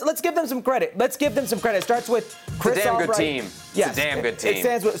 No, let's give them some credit. It starts with Chris Albright. It's a damn good team. Yes, it's a damn good team.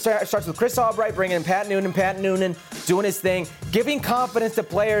 It starts with Chris Albright bringing in Pat Noonan doing his thing, giving confidence to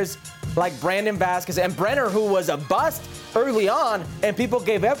players like Brandon Vasquez and Brenner, who was a bust early on, and people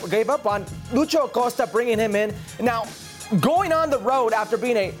gave up on Lucho Acosta, bringing him in. Now, going on the road after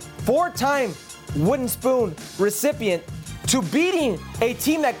being a 4-time Wooden Spoon recipient to beating a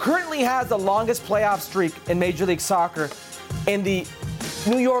team that currently has the longest playoff streak in Major League Soccer in the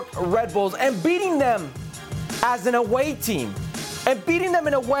New York Red Bulls, and beating them as an away team, and beating them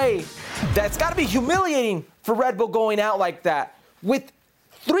in a way that's got to be humiliating for Red Bull going out like that with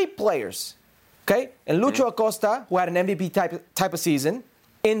 3 players, okay? And Lucho Acosta, who had an MVP type of season,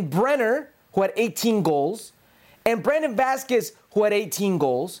 and Brenner, who had 18 goals, and Brandon Vasquez, who had 18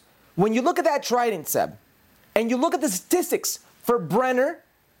 goals. When you look at that trident, Seb, and you look at the statistics for Brenner,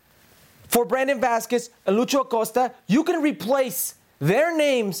 for Brandon Vasquez, and Lucho Acosta, you can replace their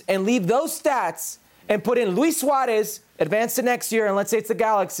names and leave those stats and put in Luis Suarez, advance to next year, and let's say it's the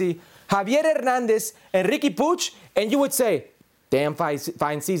Galaxy, Javier Hernandez, and Ricky Puig, and you would say, damn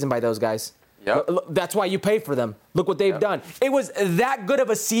fine season by those guys. Yep. That's why you pay for them. Look what they've done. It was that good of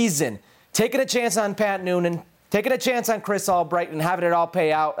a season. Taking a chance on Pat Noonan, taking a chance on Chris Albright, and having it all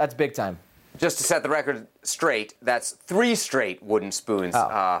pay out, that's big time. Just to set the record straight, that's 3 straight Wooden Spoons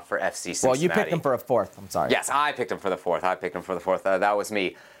for FC Cincinnati. Well, you picked them for a 4th. I'm sorry. Yes, I picked them for the 4th. That was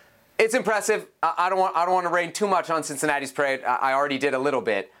me. It's impressive. I don't want to rain too much on Cincinnati's parade. I already did a little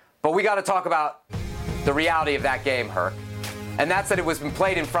bit. But we got to talk about the reality of that game, Herc. And that's that it was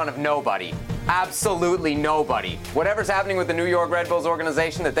played in front of nobody. Absolutely nobody. Whatever's happening with the New York Red Bulls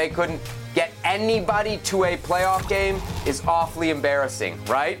organization, that they couldn't get anybody to a playoff game, is awfully embarrassing,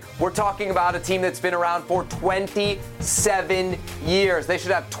 right? We're talking about a team that's been around for 27 years. They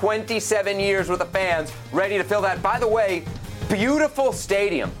should have 27 years with the fans ready to fill that. By the way, beautiful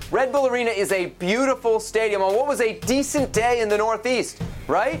stadium. Red Bull Arena is a beautiful stadium on what was a decent day in the Northeast,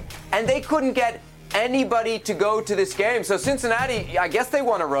 right? And they couldn't get anybody to go to this game. So Cincinnati, I guess they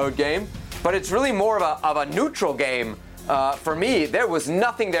won a road game, but it's really more of a neutral game for me. There was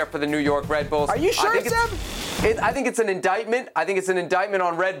nothing there for the New York Red Bulls. Are you sure, Seb? I think it's an indictment. I think it's an indictment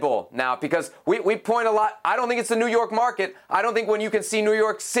on Red Bull now because we point a lot. I don't think it's the New York market. I don't think when you can see New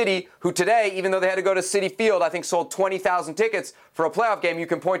York City, who today, even though they had to go to Citi Field, I think sold 20,000 tickets for a playoff game, you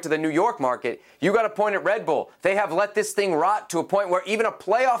can point to the New York market. You got to point at Red Bull. They have let this thing rot to a point where even a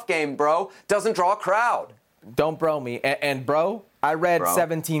playoff game, bro, doesn't draw a crowd. Don't bro me. And bro, I read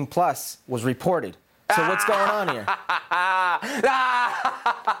 17 plus was reported. So what's going on here?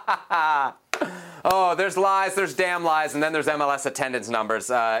 Oh, there's lies, there's damn lies, and then there's MLS attendance numbers.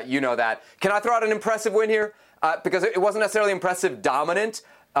 You know that. Can I throw out an impressive win here? Because it wasn't necessarily impressive dominant,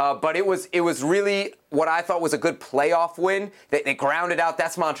 but it was really what I thought was a good playoff win. They grounded out.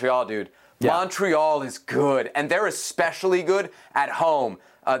 That's Montreal, dude. Yeah. Montreal is good, and they're especially good at home.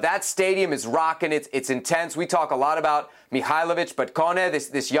 That stadium is rocking. It's intense. We talk a lot about Mihailovic, but Kone,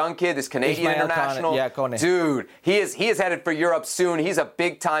 this young kid, this Canadian international, Kone. Dude, he is headed for Europe soon. He's a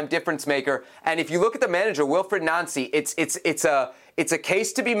big time difference maker. And if you look at the manager, Wilfried Nancy, it's a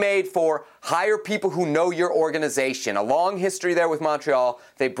case to be made for hire people who know your organization. A long history there with Montreal.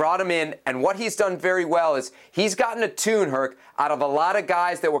 They brought him in, and what he's done very well is he's gotten a tune, Herc, out of a lot of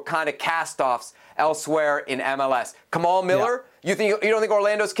guys that were kind of cast-offs elsewhere in MLS. Kamal Miller. Yeah. You don't think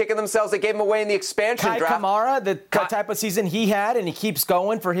Orlando's kicking themselves? They gave him away in the expansion Kai draft. Kamara, the type of season he had, and he keeps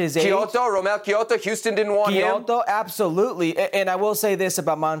going for his age. Romel Kyoto, Houston didn't want him. Kyoto, absolutely. And I will say this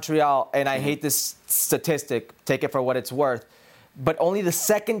about Montreal, and I hate this statistic, take it for what it's worth, but only the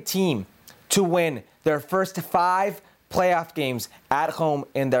second team to win their first 5 playoff games at home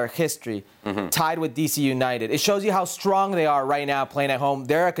in their history, tied with DC United. It shows you how strong they are right now playing at home.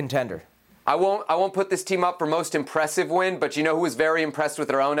 They're a contender. I won't put this team up for most impressive win, but you know who was very impressed with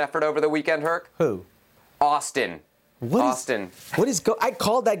their own effort over the weekend, Herc? Who? Austin. I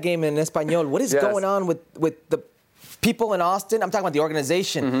called that game in Espanol. What is going on with the people in Austin? I'm talking about the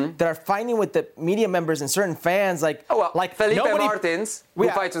organization that are fighting with the media members and certain fans. Like Felipe Martins, who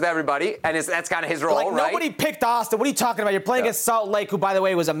fights with everybody, and that's kind of his role, right? Nobody picked Austin. What are you talking about? You're playing against Salt Lake, who, by the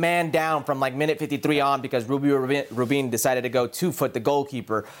way, was a man down from minute 53 on because Rubio Rubin decided to go 2-foot the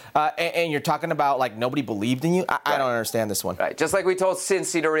goalkeeper. And you're talking about nobody believed in you? I don't understand this one. Right. Just like we told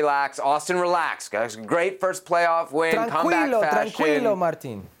Cincy to relax, Austin relax. Guys, great first playoff win, comeback fashion. Tranquilo,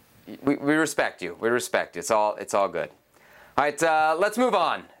 Martin. We respect you. We respect you. It's all good. All right, let's move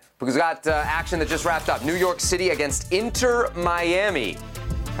on because we got action that just wrapped up. New York City against Inter Miami.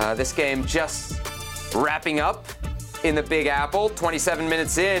 This game just wrapping up in the Big Apple. 27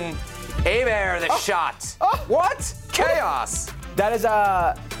 minutes in. Hebert, the shot. What? Chaos. That is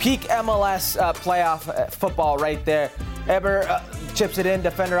peak MLS playoff football right there. Hebert chips it in,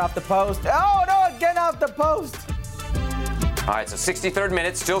 defender off the post. Oh, no, again off the post. All right, so 63rd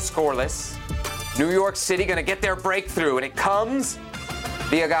minute, still scoreless. New York City going to get their breakthrough, and it comes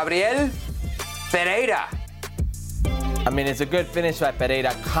via Gabriel Pereira. I mean, it's a good finish by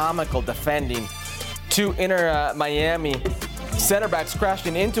Pereira. Comical defending. 2 Inter Miami center backs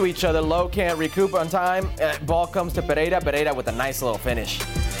crashing into each other. Low can't recoup on time. Ball comes to Pereira. Pereira with a nice little finish.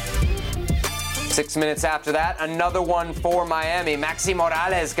 6 minutes after that, another one for Miami. Maxi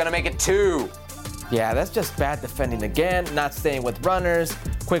Morales going to make it 2. Yeah, that's just bad defending again, not staying with runners.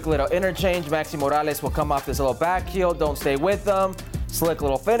 Quick little interchange. Maxi Morales will come off this little back heel. Don't stay with them. Slick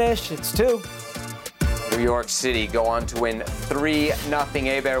little finish. It's 2. New York City go on to win 3-0.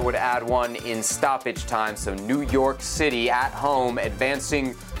 Hebert would add 1 in stoppage time. So New York City at home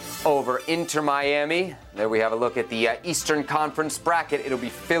advancing over Inter Miami. There we have a look at the Eastern Conference bracket. It'll be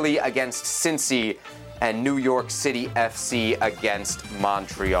Philly against Cincy and New York City FC against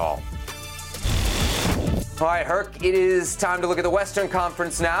Montreal. All right, Herc, it is time to look at the Western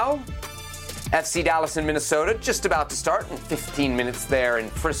Conference now. FC Dallas in Minnesota, just about to start in 15 minutes there in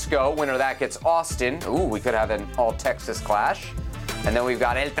Frisco. Winner of that gets Austin. Ooh, we could have an all-Texas clash. And then we've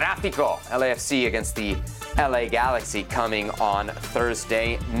got El Tráfico, LAFC against the LA Galaxy coming on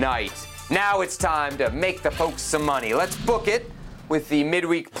Thursday night. Now it's time to make the folks some money. Let's book it with the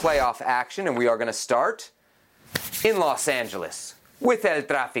midweek playoff action, and we are going to start in Los Angeles with El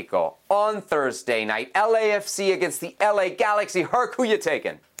Tráfico on Thursday night. LAFC against the LA Galaxy. Herc, who you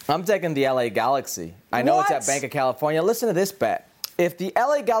taking? I'm taking the LA Galaxy. I know it's at Bank of California. Listen to this bet. If the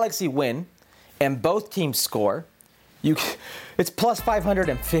LA Galaxy win and both teams score, it's plus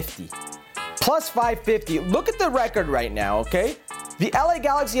 550. Plus 550. Look at the record right now, okay? The LA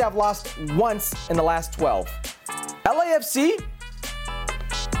Galaxy have lost once in the last 12. LAFC,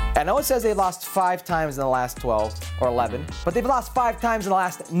 I know it says they lost 5 times in the last 12 or 11, but they've lost 5 times in the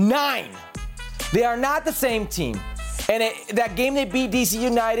last 9. They are not the same team. And that game they beat DC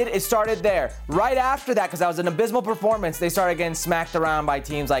United, it started there. Right after that, because that was an abysmal performance, they started getting smacked around by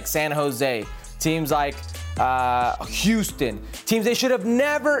teams like San Jose, teams like Houston. Teams they should have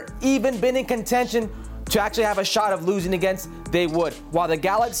never even been in contention to actually have a shot of losing against, they would. While the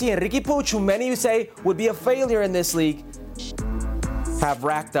Galaxy and Ricky Puig, who many of you say would be a failure in this league, have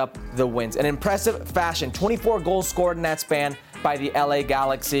racked up the wins. An impressive fashion. 24 goals scored in that span by the LA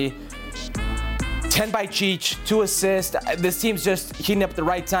Galaxy. 10 by Cheech, 2 assists. This team's just heating up at the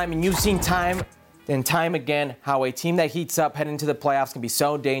right time, and you've seen time and time again how a team that heats up heading into the playoffs can be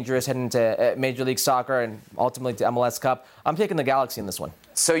so dangerous heading into Major League Soccer and ultimately to MLS Cup. I'm taking the Galaxy in this one.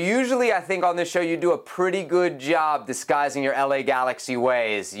 So usually I think on this show you do a pretty good job disguising your LA Galaxy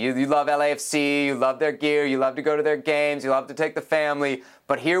ways. You love LAFC, you love their gear, you love to go to their games, you love to take the family.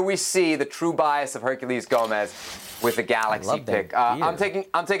 But here we see the true bias of Herculez Gomez with the Galaxy pick. I'm taking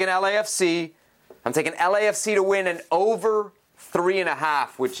LAFC. I'm taking LAFC to win and over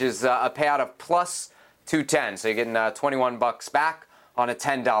 3.5, which is a payout of plus 210. So you're getting $21 back on a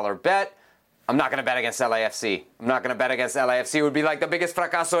 $10 bet. I'm not going to bet against LAFC. I'm not going to bet against LAFC. It would be like the biggest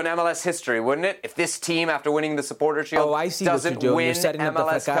fracaso in MLS history, wouldn't it? If this team, after winning the Supporter Shield, doesn't win you're setting up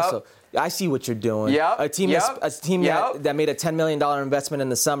MLS the fracaso. Cup. I see what you're doing. Yep. A team that made a $10 million investment in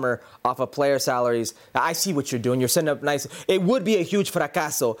the summer off of player salaries. I see what you're doing. You're setting up nice. It would be a huge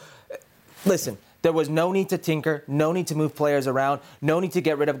fracaso. Listen. There was no need to tinker, no need to move players around, no need to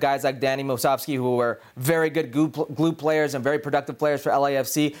get rid of guys like Danny Mosovsky, who were very good glue players and very productive players for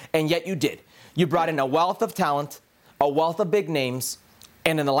LAFC, and yet you did. You brought in a wealth of talent, a wealth of big names,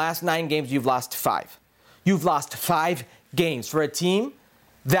 and in the last 9 games, you've lost 5. You've lost 5 games for a team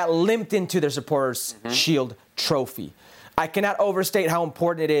that limped into their Supporters Shield trophy. I cannot overstate how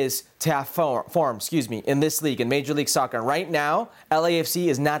important it is to have form in this league, in Major League Soccer. And right now, LAFC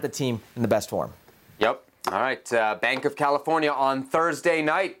is not the team in the best form. Yep. All right. Bank of California on Thursday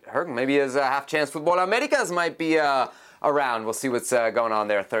night. Maybe his half chance Futbol Americas might be around. We'll see what's going on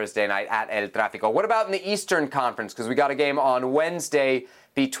there Thursday night at El Tráfico. What about in the Eastern Conference? Because we got a game on Wednesday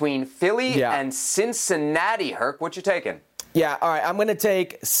between Philly and Cincinnati. Herc, what you taking? Yeah, all right. I'm going to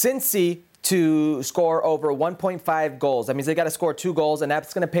take Cincy to score over 1.5 goals. That means they got to score 2 goals, and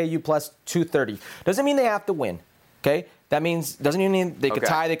that's going to pay you plus 230. Doesn't mean they have to win, okay? That means, doesn't even mean they could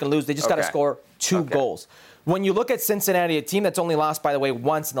tie, they can lose. They just got to score 2 goals. When you look at Cincinnati, a team that's only lost, by the way,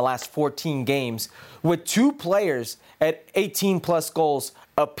 once in the last 14 games, with 2 players at 18-plus goals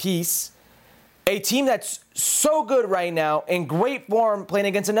apiece, a team that's so good right now, in great form, playing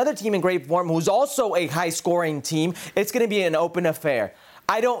against another team in great form who's also a high-scoring team, it's going to be an open affair.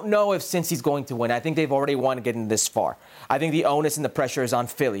 I don't know if Cincy's going to win. I think they've already won getting this far. I think the onus and the pressure is on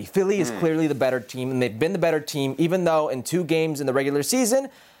Philly. Philly is clearly the better team, and they've been the better team, even though in 2 games in the regular season,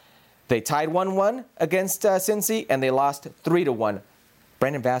 they tied 1-1 against Cincy, and they lost 3-1.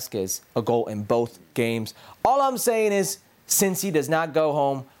 Brandon Vasquez, a goal in both games. All I'm saying is Cincy does not go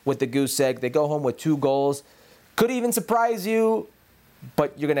home with the goose egg. They go home with 2 goals. Could even surprise you,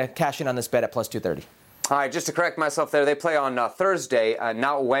 but you're going to cash in on this bet at plus 230. All right, just to correct myself there, they play on Thursday,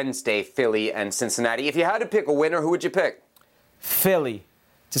 not Wednesday, Philly and Cincinnati. If you had to pick a winner, who would you pick? Philly.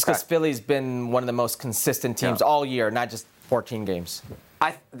 Just because Philly's been one of the most consistent teams all year, not just 14 games.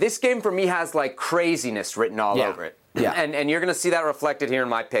 This game for me has like craziness written all over it. Yeah. And you're going to see that reflected here in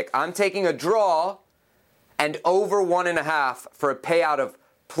my pick. I'm taking a draw and over 1.5 for a payout of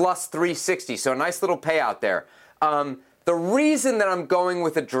plus 360. So a nice little payout there. The reason that I'm going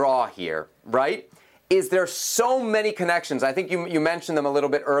with a draw here, right, is there's so many connections. I think you mentioned them a little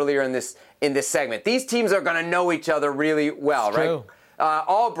bit earlier in this segment. These teams are going to know each other really well,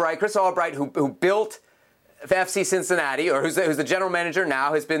 right? Chris Albright, who built FC Cincinnati, or who's the general manager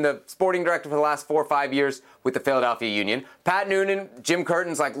now, has been the sporting director for the last 4 or 5 years with the Philadelphia Union. Pat Noonan, Jim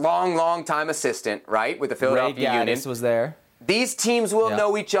Curtin's like long time assistant, right, with the Philadelphia Union. Was there. These teams will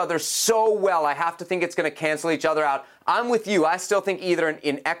know each other so well. I have to think it's going to cancel each other out. I'm with you. I still think either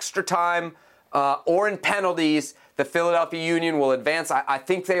in extra time or in penalties, the Philadelphia Union will advance. I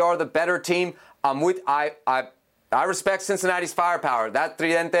think they are the better team. I respect Cincinnati's firepower. That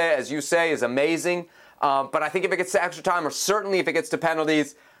tridente, as you say, is amazing. But I think if it gets to extra time, or certainly if it gets to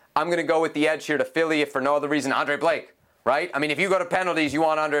penalties, I'm going to go with the edge here to Philly, if for no other reason, Andre Blake, right? I mean, if you go to penalties, you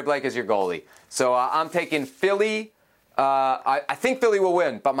want Andre Blake as your goalie. So I'm taking Philly. I think Philly will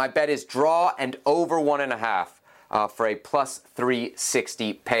win, but my bet is draw and over 1.5 for a plus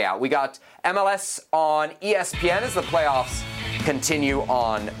 360 payout. We got MLS on ESPN as the playoffs continue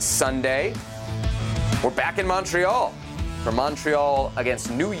on Sunday. We're back in Montreal. For Montreal against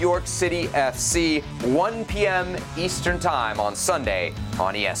New York City FC, 1 p.m. Eastern Time on Sunday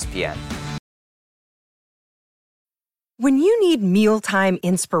on ESPN. When you need mealtime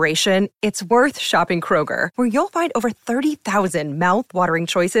inspiration, it's worth shopping Kroger, where you'll find over 30,000 mouth-watering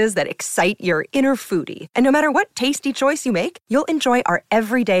choices that excite your inner foodie. And no matter what tasty choice you make, you'll enjoy our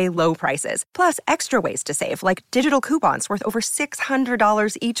everyday low prices, plus extra ways to save, like digital coupons worth over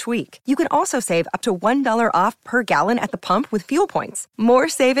 $600 each week. You can also save up to $1 off per gallon at the pump with fuel points. More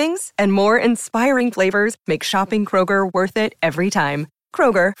savings and more inspiring flavors make shopping Kroger worth it every time.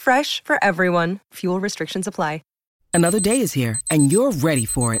 Kroger, fresh for everyone. Fuel restrictions apply. Another day is here, and you're ready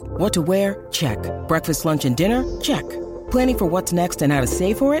for it. What to wear? Check. Breakfast, lunch, and dinner? Check. Planning for what's next and how to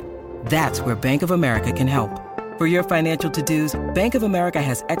save for it? That's where Bank of America can help. For your financial to-dos, Bank of America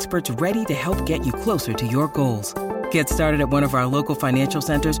has experts ready to help get you closer to your goals. Get started at one of our local financial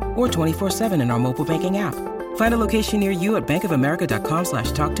centers or 24/7 in our mobile banking app. Find a location near you at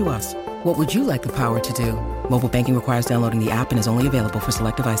bankofamerica.com/talktous. What would you like the power to do? Mobile banking requires downloading the app and is only available for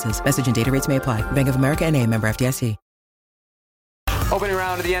select devices. Message and data rates may apply. Bank of America NA, member FDIC. Opening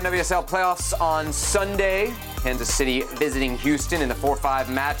round of the NWSL playoffs on Sunday. Kansas City visiting Houston in the 4-5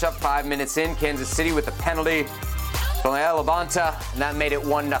 matchup. 5 minutes in, Kansas City with a penalty from Levanta, and that made it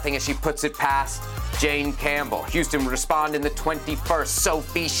 1-0 as she puts it past Jane Campbell. Houston would respond in the 21st.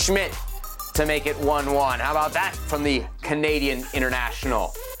 Sophie Schmidt to make it 1-1. How about that from the Canadian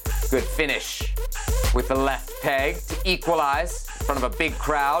international? Good finish with the left peg to equalize in front of a big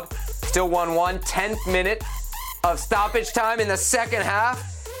crowd. Still 1-1. 10th minute of stoppage time in the second half.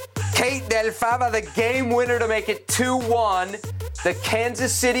 Kate Del Fava, the game winner to make it 2-1. The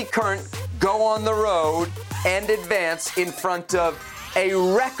Kansas City Current go on the road and advance in front of a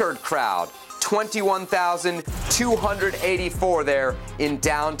record crowd. 21,284 there in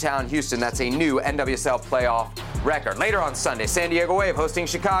downtown Houston. That's a new NWSL playoff record. Later on Sunday, San Diego Wave hosting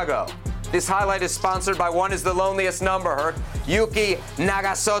Chicago. This highlight is sponsored by One is the Loneliest Number, Herc. Yuki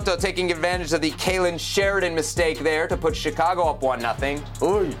Nagasoto taking advantage of the Kaylin Sheridan mistake there to put Chicago up 1-0.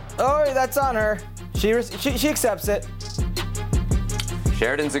 Oy, that's on her. She accepts it.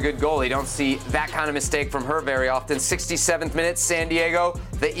 Sheridan's a good goalie. Don't see that kind of mistake from her very often. 67th minute, San Diego,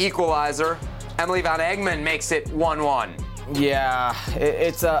 the equalizer. Emily Van Egmond makes it 1-1. Yeah,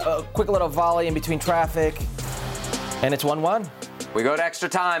 it's a quick little volley in between traffic, and it's 1-1. We go to extra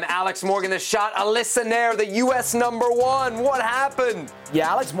time. Alex Morgan, the shot. Alyssa Nair, the U.S. #1. What happened?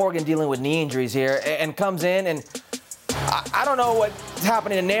 Yeah, Alex Morgan dealing with knee injuries here and comes in, and I don't know what's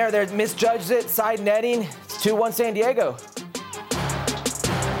happening in Nair. They misjudged it, side netting. It's 2-1 San Diego.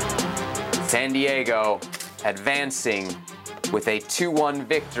 San Diego advancing with a 2-1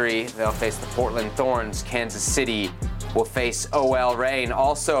 victory. They'll face the Portland Thorns. Kansas City will face OL Reign.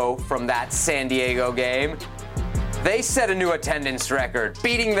 Also from that San Diego game, they set a new attendance record,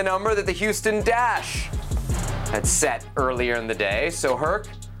 beating the number that the Houston Dash had set earlier in the day. So, Herc,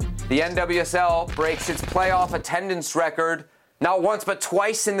 the NWSL breaks its playoff attendance record not once but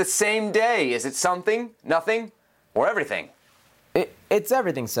twice in the same day. Is it something, nothing, or everything? It's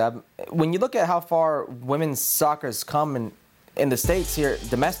everything, Seb. When you look at how far women's soccer's come in the States here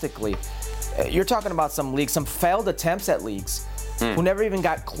domestically, you're talking about some leagues, some failed attempts at leagues who never even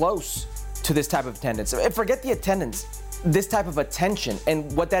got close to this type of attendance. Forget the attendance, this type of attention and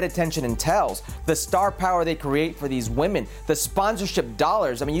what that attention entails, the star power they create for these women, the sponsorship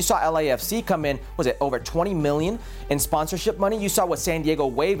dollars. I mean, you saw LAFC come in, was it over 20 million in sponsorship money? You saw what San Diego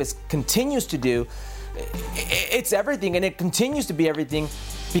Wave continues to do. It's everything, and it continues to be everything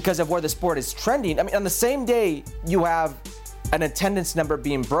because of where the sport is trending. I mean, on the same day, you have an attendance number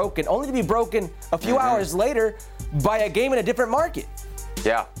being broken, only to be broken a few hours later by a game in a different market.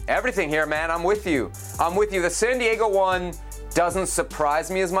 Yeah, everything here, man. I'm with you. The San Diego one doesn't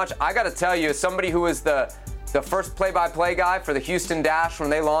surprise me as much. I got to tell you, as somebody who was the first play-by-play guy for the Houston Dash when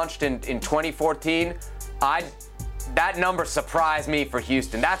they launched in 2014, that number surprised me for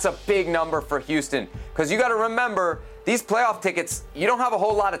Houston. That's a big number for Houston because you got to remember, these playoff tickets, you don't have a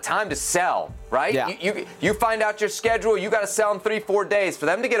whole lot of time to sell, right? Yeah. You find out your schedule, you got to sell in 3-4 days. For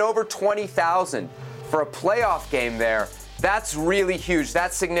them to get over 20,000 for a playoff game there, that's really huge.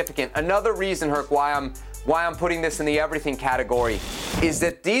 That's significant. Another reason, Herc, why I'm putting this in the everything category is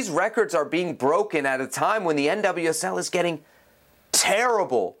that these records are being broken at a time when the NWSL is getting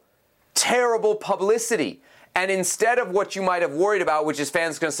terrible publicity. And instead of what you might have worried about, which is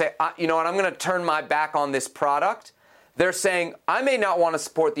fans going to say, you know what, I'm going to turn my back on this product, they're saying, I may not want to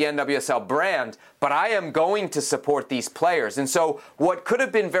support the NWSL brand, but I am going to support these players. And so what could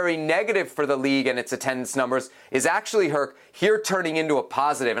have been very negative for the league and its attendance numbers is actually, Herc, here turning into a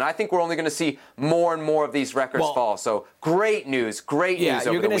positive. And I think we're only going to see more and more of these records fall. So great news over the weekend.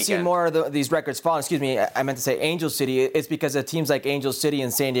 Yeah, you're going to see more of these records fall. Excuse me, I meant to say Angel City. It's because of teams like Angel City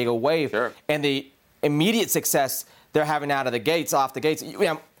and San Diego Wave and the immediate success they're having out of the gates, off the gates.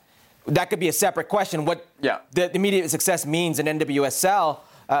 That could be a separate question, what the immediate success means in NWSL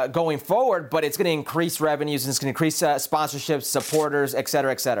going forward, but it's going to increase revenues and it's going to increase sponsorships, supporters, et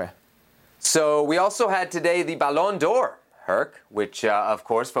cetera, et cetera. So we also had today the Ballon d'Or, Herc, which, of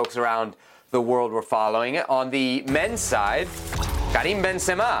course, folks around the world were following it. On the men's side, Karim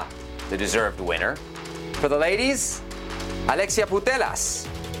Benzema, the deserved winner. For the ladies, Alexia Putellas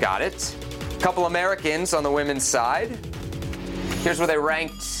got it. A couple Americans on the women's side. Here's where they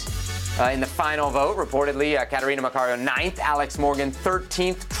ranked in the final vote. Reportedly, Catarina Macario 9th, Alex Morgan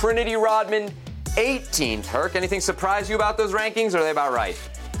 13th, Trinity Rodman 18th. Herc, anything surprise you about those rankings, or are they about right?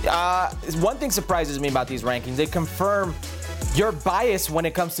 One thing surprises me about these rankings. They confirm your bias when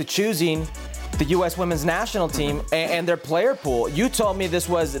it comes to choosing the U.S. women's national team and their player pool. You told me this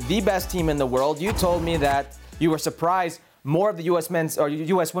was the best team in the world. You told me that you were surprised more of the U.S. men's or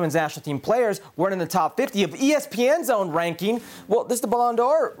U.S. women's national team players weren't in the top 50 of ESPN's own ranking. Well, this is the Ballon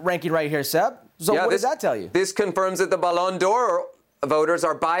d'Or ranking right here, Seb. So what does that tell you? This confirms that the Ballon d'Or voters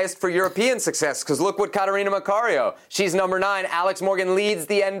are biased for European success, because look what Catarina Macario. She's number 9. Alex Morgan leads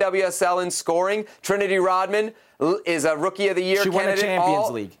the NWSL in scoring. Trinity Rodman is a Rookie of the Year candidate. She won a Champions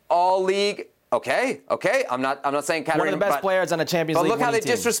League. All league. Okay. I'm not saying Catarina. One of the best players on a Champions League. But look how they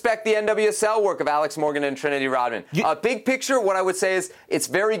disrespect the NWSL work of Alex Morgan and Trinity Rodman. Big picture, what I would say is it's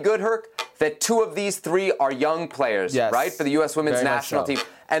very good, Herc, that 2 of these 3 are young players, right, for the U.S. women's national team.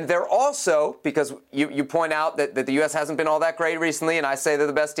 And they're also, because you point out that the U.S. hasn't been all that great recently, and I say they're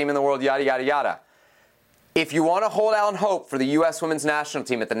the best team in the world, yada, yada, yada. If you want to hold out hope for the U.S. women's national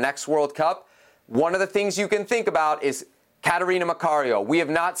team at the next World Cup, one of the things you can think about is Catarina Macario. We have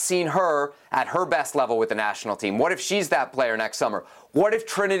not seen her at her best level with the national team. What if she's that player next summer? What if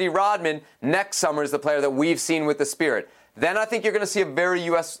Trinity Rodman next summer is the player that we've seen with the Spirit? Then I think you're going to see a very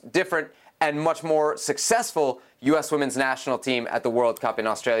different and much more successful U.S. women's national team at the World Cup in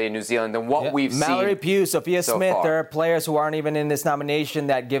Australia and New Zealand than what we've seen. Mallory Pugh, Sophia Smith, far. there are players who aren't even in this nomination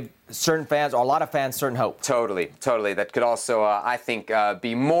that give certain fans, or a lot of fans, certain hope. Totally. That could also, I think,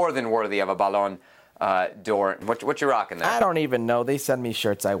 be more than worthy of a Ballon d'Or. What you rocking there? I don't even know. They send me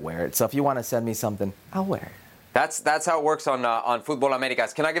shirts, I wear it. So if you want to send me something, I'll wear it. That's how it works on Futbol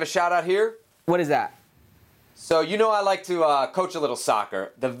Americas. Can I give a shout out here? What is that? So you know I like to coach a little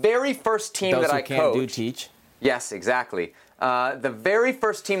soccer. The very first team that I coached. Those who can't do teach. Yes, exactly. The very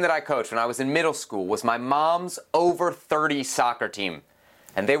first team that I coached when I was in middle school was my mom's over 30 soccer team,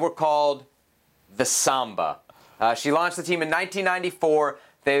 and they were called the Samba. She launched the team in 1994.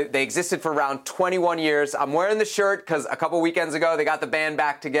 They existed for around 21 years. I'm wearing the shirt because a couple weekends ago they got the band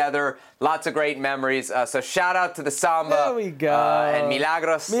back together. Lots of great memories. So shout out to the Samba. There we go. And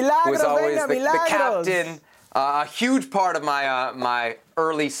Milagros, who was always the captain. A huge part of my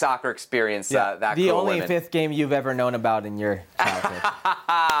early soccer experience. The only fifth game you've ever known about in your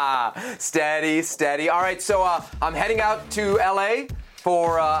childhood. Steady. All right, so I'm heading out to L.A.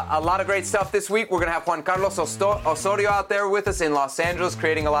 for a lot of great stuff this week. We're going to have Juan Carlos Osorio out there with us in Los Angeles,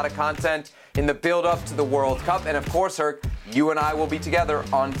 creating a lot of content in the build-up to the World Cup. And, of course, Herc, you and I will be together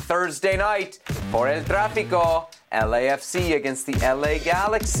on Thursday night for El Tráfico, LAFC against the LA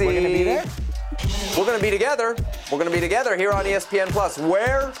Galaxy. We're going to be there? We're going to be together. We're going to be together here on ESPN+.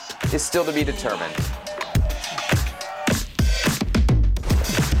 Where is still to be determined.